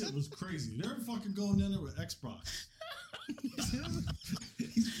That rails. shit was crazy. They're fucking going down there with Xbox.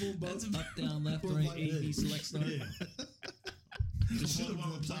 He's full boat. Up, down, left, Well, right, like A, B, this. select, start. Yeah. They should have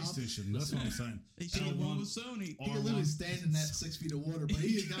won with PlayStation. That's what I'm saying. They should have L1, won with Sony. He could literally stand in that 6 feet of water, but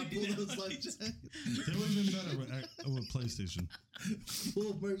he got pulled those like They would have been better with PlayStation.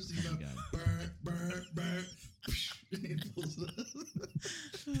 full emergency mode. God. Burn. He pulls it up.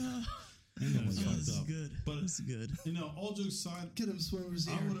 I know it's Oh, fucked this is up. good. But This is good. you know, all jokes aside, Get him swimmers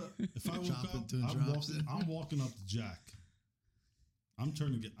I here. would have. If I woke Drop up, it to drops it. I'm walking up to Jack.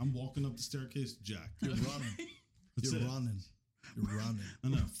 I'm walking up the staircase to Jack. You're running. That's You're it. running. You're running. I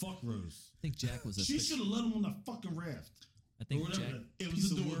know. Fuck Rose. I think Jack was a. She should have let him on the fucking raft. I Or think whatever Jack. that It piece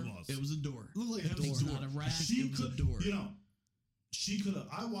was a of door. wood was. It was a door. Looked like It a was door. It's not a raft. She It was could, a door. you know, she could have.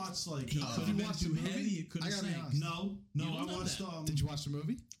 I watched like. He could have been watched the too movie? heavy. It could I have gotta be sank. honest. No, You I don't know watched. that. Did you watch the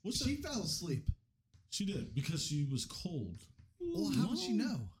movie? What's She that? fell asleep. She did because she was cold. Well, how would she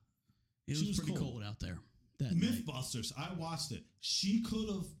know? It She was was pretty cold. cold out there that night. Mythbusters. I watched it. She could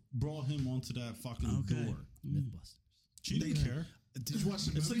have brought him onto that fucking Okay. door. Mythbusters. She didn't care. Did you watch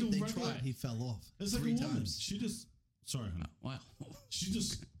the It's movie? like a They regular- tried. He fell off. It's like 3 a woman. times. She just. Sorry, honey. Wow. She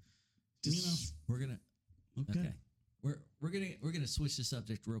just. We're gonna. Okay. We're gonna switch the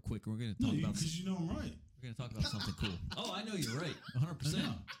subject real quick. We're gonna No, talk about. because you know I'm right. We're gonna talk about something cool. Oh, I know you're right. 100%. I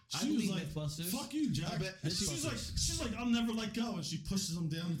know. I She was believe like, Mythbusters. "Fuck you, Jack." I bet- She's like, "I'll never let go," and she pushes him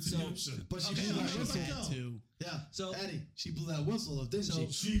down into the ocean. But she Okay, blew all that right, whistle. okay. go. Too. Yeah. So- Eddie, she blew that whistle, though, didn't So-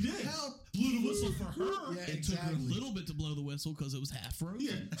 she? She did. Help. Blew the whistle for her. Yeah, It took her a exactly. little bit to blow the whistle because it was half frozen.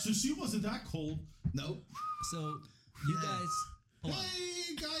 Yeah, so she wasn't that cold. Nope. So you Yeah. guys, hold on.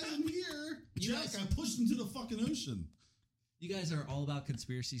 Hey, guys, I'm here. You Jack, guys- I pushed him to the fucking ocean. You guys are all about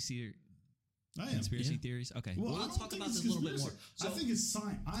conspiracy I am. conspiracy Yeah. theories. Okay. Well, Well, I let's don't talk think about it's this a little bit more. conspiracy. I think it's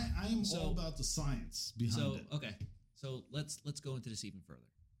science. I am So- all about the science behind So it. okay, so let's go into this even further.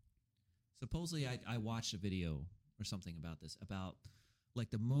 Supposedly, I watched a video or something about this, about like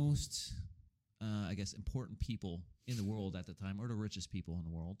the most I guess, important people in the world at the time, or the richest people in the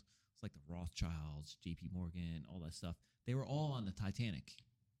world. It's like the Rothschilds, J.P. Morgan, all that stuff. They were all on the Titanic.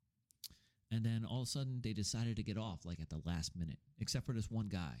 And then all of a sudden, they decided to get off, like at the last minute, except for this one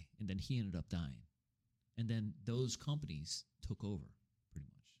guy. And then he ended up dying. And then those companies took over, pretty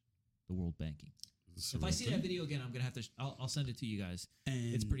much, the world banking. If I see that video again, I'm gonna have to. I'll send it to you guys.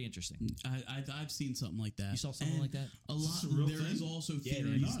 And it's pretty interesting. I've seen something like that. You saw something like that? A lot. Is this a real There is thing? also Yeah,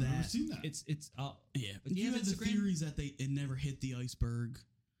 theories No, I've never that seen that. It's yeah. But You you have have the Instagram? theories that it never hit the iceberg.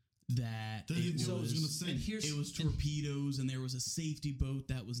 That That it is what I was was, gonna say. And here's it was and- torpedoes, and there was a safety boat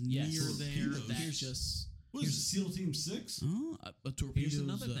that was Yes. near there. Torpedoes. That Here's- just What is it, SEAL Team 6? a torpedo. Here's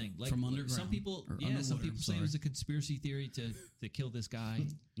another thing. Like from underground. some people, or some underwater, people I'm say it sorry. was a conspiracy theory to kill this guy.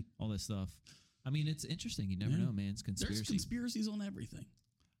 All this stuff. I mean, it's interesting. You never Yeah. know, man. It's conspiracy. There's conspiracies on everything.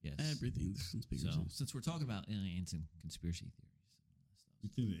 Yes. Everything. There's conspiracies. So since we're talking about aliens and conspiracy theories, You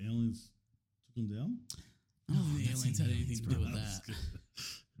think the aliens took them down? I don't think the not aliens saying had aliens, anything to do with That that. was good.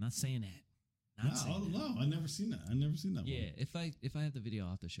 I'm not saying that. No, Not I saying don't that. know. I never seen that. I never seen that Yeah, one. if I have the video,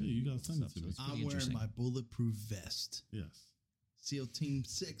 I'll have to show Yeah, you. you gotta send it stuff, to so me. it's pretty I'm wearing interesting. my bulletproof vest. Yes. SEAL Team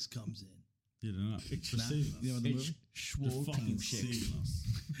 6 comes in. Yeah, they're not. They're Nah, saving us. you know the movie? They're Schwol fucking Team 6. saving us.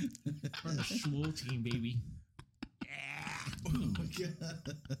 We're in the Schwol team, baby. Oh my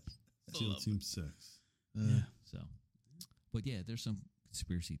god. SEAL Team 6. Yeah. So, but yeah, there's some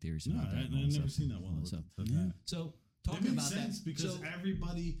conspiracy theories No, about I that. and all never stuff. seen that one. All with stuff. the- Yeah. that. So It talking makes about sense that, because so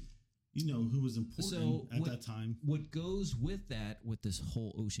everybody, who was important So at what- that time. what goes with that, with this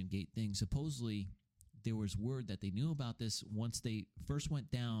whole AlienGate thing, supposedly there was word that they knew about this once they first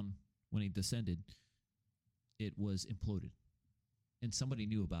went down. When they descended, it was imploded, and somebody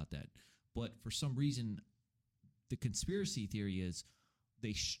knew about that. But for some reason, the conspiracy theory is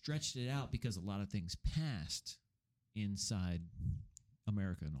they stretched it out because a lot of things passed inside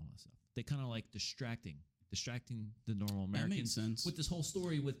America and all that stuff. They kind of like distracting the normal That makes Americans sense. with this whole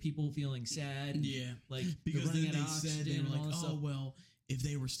story with people feeling sad. And Yeah. like Because they're running then out they of said, oxygen they were and all like, this oh, stuff. well, if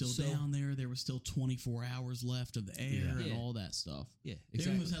they were still So- down there was still 24 hours left of the air and Yeah. all that stuff. Yeah, They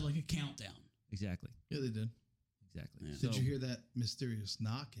exactly. almost had like a countdown. Exactly. Yeah, they did. Exactly. Yeah. So, Did you hear that mysterious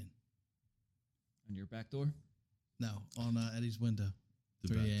knocking? on your back door? No, on Eddie's window. The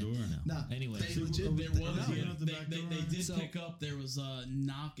 3 back a.m. door. No. Nah, Anyway. they So legit- There they- was, no, yeah, not the back door. they did So- pick up. There was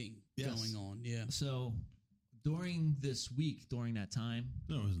knocking Yes. going on. Yeah. So during this week, during that time,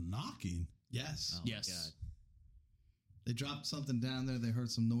 There was knocking. Yes. oh Yes. my God. They dropped something down there. They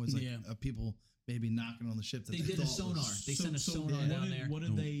heard some noise, like Yeah. People maybe knocking on the ship. That They they did a thought was- sonar. They sent a sonar what down did, there. What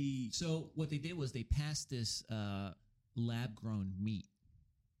did they? So what they did was they passed this lab-grown meat.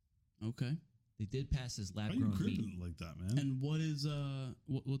 Okay. They did pass this Why are you lab-grown gripping meat. it like that, man? And what is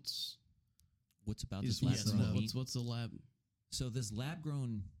what's What's about He this just wants to lab-grown know. meat? what's the lab? So this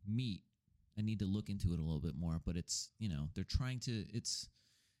lab-grown meat, I need to look into it a little bit more, but it's, they're trying to, it's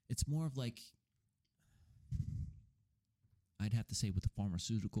more of like, I'd have to say with the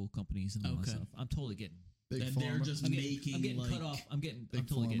pharmaceutical companies and all that Okay. stuff. I'm totally getting, Big That they're pharma. just I'm making getting like cut off. I'm Big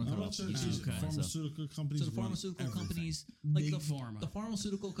totally getting pharma. cut How off. much speaking these of all that stuff. pharmaceutical companies So the run pharmaceutical everything. companies, like Big the pharma. the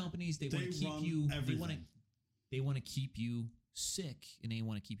pharmaceutical companies, they want to They keep run you. everything. They want to keep you sick, and they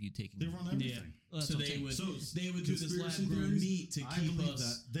want to keep you taking. They run everything. Well, that's So what I'm they saying. would So they would do this conspiracy lab grown theories, meat to I keep believe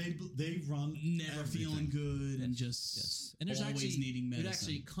us that. They run never everything. feeling good and just Yes, and there's always actually needing medicine. There's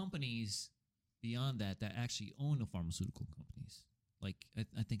actually companies beyond that actually own the pharmaceutical companies. Like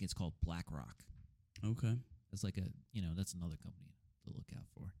I think it's called BlackRock. okay. That's like that's another company to look out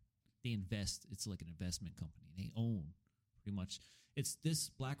for. They invest. It's like an investment company. They own pretty much. It's this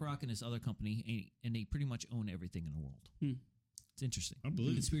BlackRock and this other company, and they pretty much own everything in the world. Hmm. It's interesting. I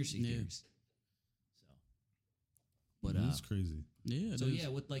believe it. Conspiracy Yeah. theories. So, but That's crazy. Yeah. so yeah,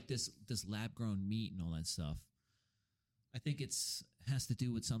 with like this lab grown meat and all that stuff, I think it's has to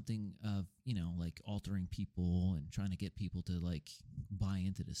do with something of like altering people and trying to get people to like buy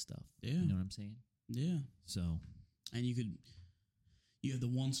into this stuff. Yeah. You know what I'm saying? Yeah. So And you have the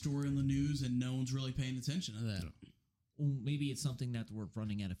one story in the news and no one's really paying attention to that. well, maybe it's something that we're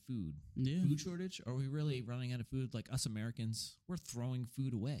running out of food. Yeah. Food shortage? Are we really running out of food? Like us Americans, we're throwing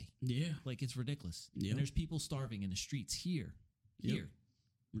food away. Yeah. Like it's ridiculous. Yep. And there's people starving in the streets here. Yep. Here.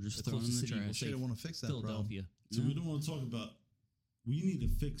 We're just The throwing in closest the city will trash. say They don't want to fix that problem. Philadelphia. So we don't want to talk about. We need to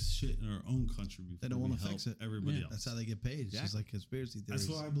fix shit in our own country before They don't we want to help fix it. everybody Yeah. else. That's how they get paid. It's just Exactly. like conspiracy theories.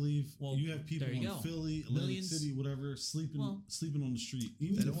 That's why I believe Well, you have people there you in go. Philly, Atlantic Millions- City, whatever, sleeping on the street. You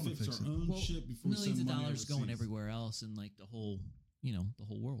They need to don't wanna fix fix our it. own Well, shit before we millions send of money dollars going overseas. everywhere else in like the whole, the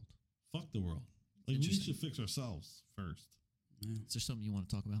whole world. Fuck the world. Like we Interesting. should fix ourselves first. Is there something you want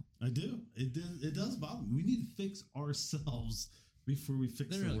to talk about? I do. It does bother me. We need to fix ourselves before we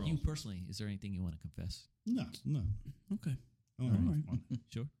fix the No, world. you personally. Is there anything you want to confess? No. Okay. I don't have All enough money.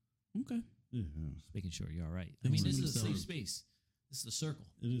 Sure. Okay. Yeah. Just making sure you're all right. I Things mean, this are is a themselves. safe space. This is the circle.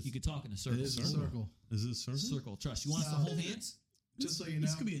 It is. You could talk in a circle. It is a circle. Is it a circle? Circle. Trust. You want us to No. hold hands? Just so you know,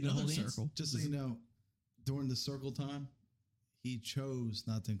 This could be You know, another hold hands? circle. just so you know, during the circle time, he chose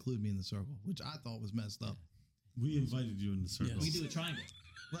not to include me in the circle, which I thought was messed up. We invited you in the circle. Yes. We do a triangle.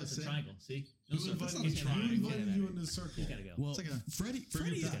 Right, It's a see? triangle. See? No Who circle. invited It's you? not a Who triangle. invited you in the circle? You gotta go. Well, It's like a-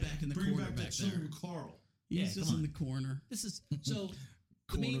 Freddie is back in the Bring corner back back that there. son of Carl. Yeah, He's just come in on. the corner. This is so.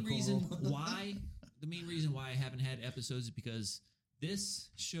 The main Corner reason Carl. why I haven't had episodes is because this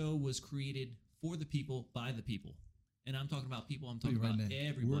show was created for the people by the people, and I'm talking about people. I'm talking Right about now.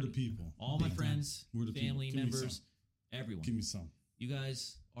 everybody. We're the people. All my Big time. friends, We're the people. family Give me members, some. everyone. Give me some. You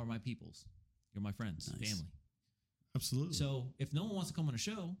guys are my peoples. You're my friends, Nice. family. Absolutely. So if no one wants to come on a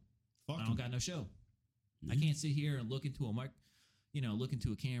show, Fuck I 'em. don't got no show. I can't sit here and look into a look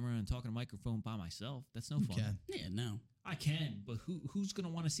into a camera and talk in a microphone by myself. That's no You fun. can. Yeah, no. I can, but who's gonna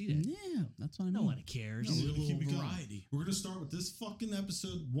want to see that? Yeah, that's what I mean. No one cares. No, Just we're a gonna keep little it going. variety. We're gonna start with this fucking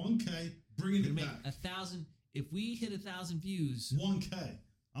episode 1K, bringing We're it gonna back. make 1,000. If we hit 1,000 views, 1K.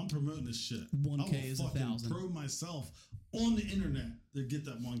 I'm promoting this shit. 1K I will is fucking 1,000. prove myself on the internet to get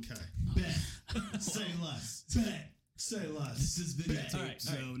that 1K. Bet. Say less. Bet. Say less. This is videotape, All right,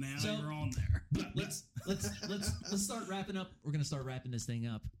 so all right. now So- you're on there. let's start wrapping up. We're gonna start wrapping this thing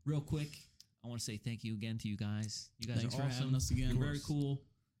up real quick. I want to say thank you again to you guys. You guys Thanks are for awesome. having us again. You're very Of cool.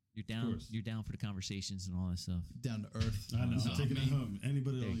 You're down. course. You're down for the conversations and all that stuff. Down to earth. I know. So, I'm taking it home.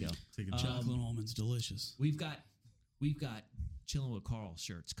 Anybody There you else? go. Taking Chocolate almonds, delicious. We've got chilling with Carl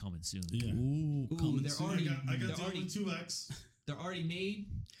shirts coming soon. Yeah. Ooh, Ooh, coming they're soon. already- I got they're the already- only 2X. They're already made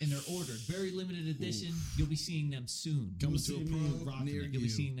and they're ordered. Very limited edition. You'll be seeing them soon. Coming see to a me pro rocking near it. You'll you. be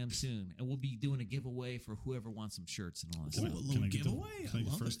seeing them soon, and we'll be doing a giveaway for whoever wants some shirts and all that Ooh, stuff. a little get the- giveaway? Can I I get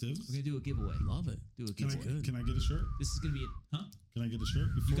love first it. dibs? We're gonna do a giveaway. Love it. Do a Can giveaway. I get a shirt? This is gonna be Can I get a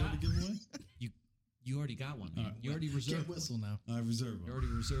shirt before got- the giveaway? You already got one. All right. You already Can't reserved. One. whistle now. I reserve You one. already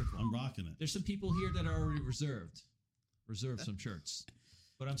reserved one. I'm rocking it. There's some people here that are already reserved. Reserved some shirts,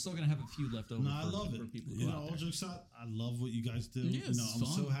 but I'm still gonna have a few left over. No, I for, love for it. people. You who know, out all there. jokes aside, I love what you guys do. Yeah, You know, it's I'm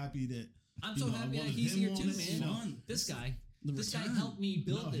so fun. happy that I'm you so know, I happy that wanted he's him here on too, it, man. you know. Fun. This guy The guy return. helped me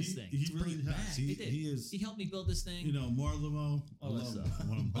build No, this thing. He really bring it has. back. He did. He is. He helped me build this thing. You know, Marlemo, I All that love stuff. him.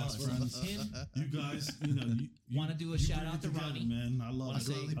 One of my best All that friends. stuff. Him. You guys, you know, you Wanna do a you shout bring out it to together, Ronnie. man. I love Wanna it.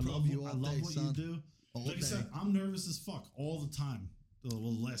 say- I'd I love love you I all love day, what son. you do. All Like I day. said, I'm nervous as fuck all the time. Well,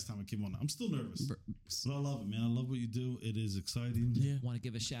 the last time I came on, I'm still nervous, but I love it, man. I love what you do. It is exciting. Yeah. Want to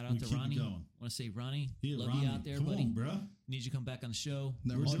give a shout We out to keep it Ronnie. going. Want to say Ronnie, Yeah, love Ronnie, you out there, come buddy. on, bro. Need you to come back on the show.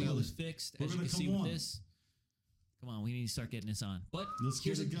 Never Audio doing is it. fixed, We're as you gonna can see come with on. this. Come on, we need to start getting this on. But Let's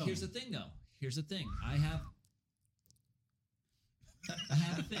here's get it going. here's the thing, though. Here's the thing. I have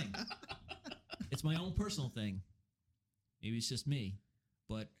a thing. It's my own personal thing. Maybe it's just me,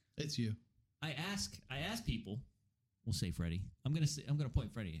 but It's you. I ask people. We'll say Freddie. I'm gonna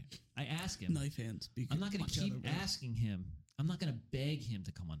point Freddie here. I ask him. Knife hands. I'm not going Watch to out keep over there. asking him. I'm not going to beg him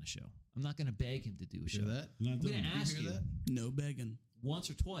to come on the show. I'm not going to beg him to do a show. Hear that? Not I'm doing going it. to ask hear you that? No begging. once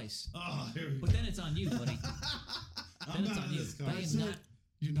or twice, Oh, here we go. but then it's on you, buddy. I'm Then it's not on you. this guy. I am not.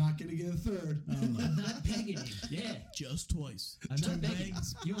 You're not going to get a third. I'm not begging you. Yeah, Just twice. I'm Two not begging.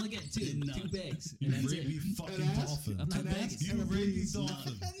 begs. You only get two Enough. begs, You and that's rapey it. fucking And ask- dolphin. I'm not And begging. ask You and a rapey please.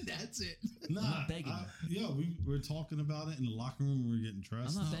 dolphin. And that's it. Nah, not begging. we were talking about it in the locker room. We were getting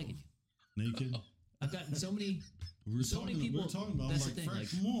dressed. I'm not begging you. Naked. I've gotten so many. We were So talking. many We were people- talking about. I'm that's like, the thing,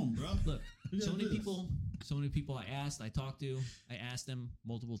 Frank, like- come on, bro. Look, We so gotta many do this. people I asked, I talked to, I asked them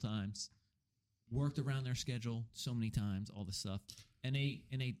multiple times, worked around their schedule so many times, all this stuff, and they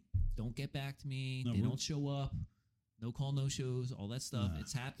don't get back to me. No, They we're- don't show up. No call, no shows, all that stuff. Nah.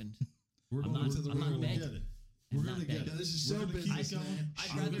 It's happened. We're I'm gonna, not- we're I'm not gonna begging. get it. I'm We're not gonna get begging. it. Yeah, this is We're show gonna keep business, it going. man. I'd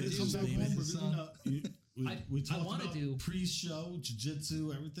I'm rather gonna do come back baby. home. We're Son. gonna, we talked wanna about do- pre-show,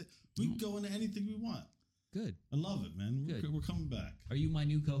 jiu-jitsu, everything. We can go into anything we want. Good. I love it, man. Good. We're coming back. Are you my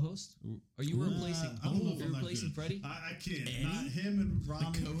new co-host? Are you replacing? I don't know if You're I'm that replacing good. Freddie? I can't. Eddie? Not him and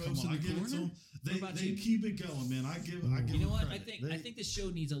Ronnie. co-host Come on, in the I give it to corner? them. They about they you? keep it going, man. I give. You know them what? I credit. think I think this show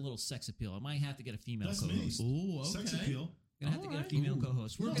needs a little sex appeal. I might have to get a female That's me. co-host. Ooh, okay. Sex appeal. Gonna have to get a Alright. female Ooh.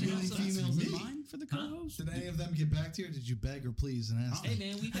 co-host. We're No, gonna do have any some. females in me? mind for the Huh? co-host? Did any of them get back to you, or did you beg or please and ask Hey them?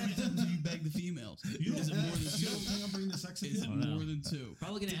 man, we've How many had times have you begged the females? You Is it more than you two? don't think I'm bringing the sex Is it appeal? I don't know. more than two?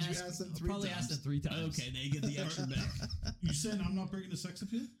 probably gonna Did you ask. ask them I'll 3 probably ask them times? 3 times. Okay, they get the extra back. You saying I'm not bringing the sex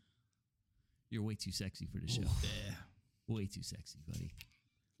appeal? You're way too sexy for the show. Yeah. Way too sexy, buddy.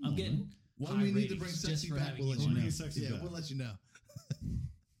 Come I'm on, getting. man. When high we need to ratings bring just sexy for back, having we'll let you you on. Bring know. the sexy Yeah, back. we'll let you know.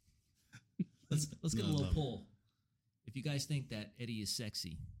 Let's get a No, little no. poll. if you guys think that Eddie is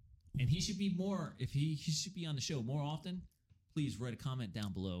sexy, and he should be more, if he should be on the show more often, please write a comment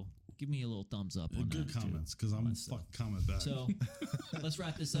down below. Give me a little thumbs up on Good that. comments, because I'm fucking comment back. So let's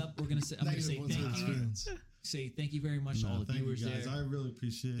wrap this up. I'm gonna say thank you very much to all the viewers guys. there. I really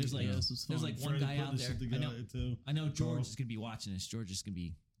appreciate There's it. like there's like one guy out there. I know George Carl. is gonna be watching this. George is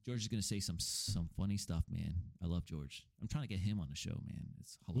gonna say some funny stuff, man. I love George. I'm trying to get him on the show, man.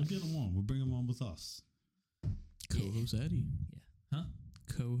 It's We'll hilarious. get him on. We'll bring him on with us. Co-host Eddie. Yeah. Huh?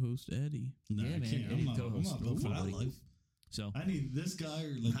 Co-host Eddie. No, Yeah, I man. can't. Eddie I'm not co-host. built for that Nobody. life. So I need this guy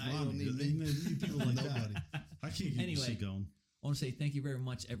or like I don't Ronnie. need I need people like Nobody. that. I can't keep Anyway. this shit going. I want to say thank you very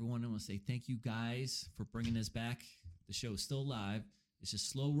much, everyone. I want to say thank you guys for bringing this back. The show is still live. It's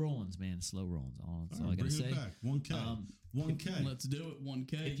just slow rollings, man. Slow rollings. That's all I gotta bring say. it back. 1K. 1K. Let's do it.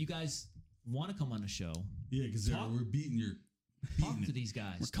 1K. If you guys want to come on the show, Yeah, because we're beating your. talk beating to it. these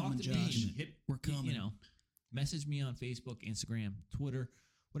guys. We're Talk coming, to me. Josh. Hit, We're coming. You know, message me on Facebook, Instagram, Twitter,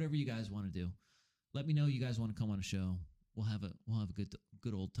 whatever you guys want to do. Let me know you guys want to come on the show. We'll have a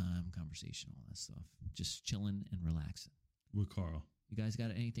good old time conversation, all that stuff. Just chilling and relaxing. With Carl. You guys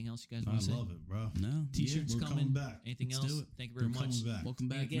got anything else you guys I want to say? love it, bro. No. T-shirts We're coming. coming back. Anything Let's else? do it. Thank you very We're much. coming back. Welcome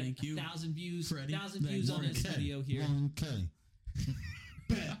We're back. gonna get Thank you. 1,000 views. Freddie. 1,000 views on this 1K. video here. 1K.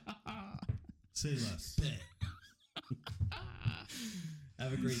 Say less.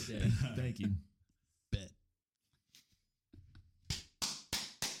 Have a great day. Thank you.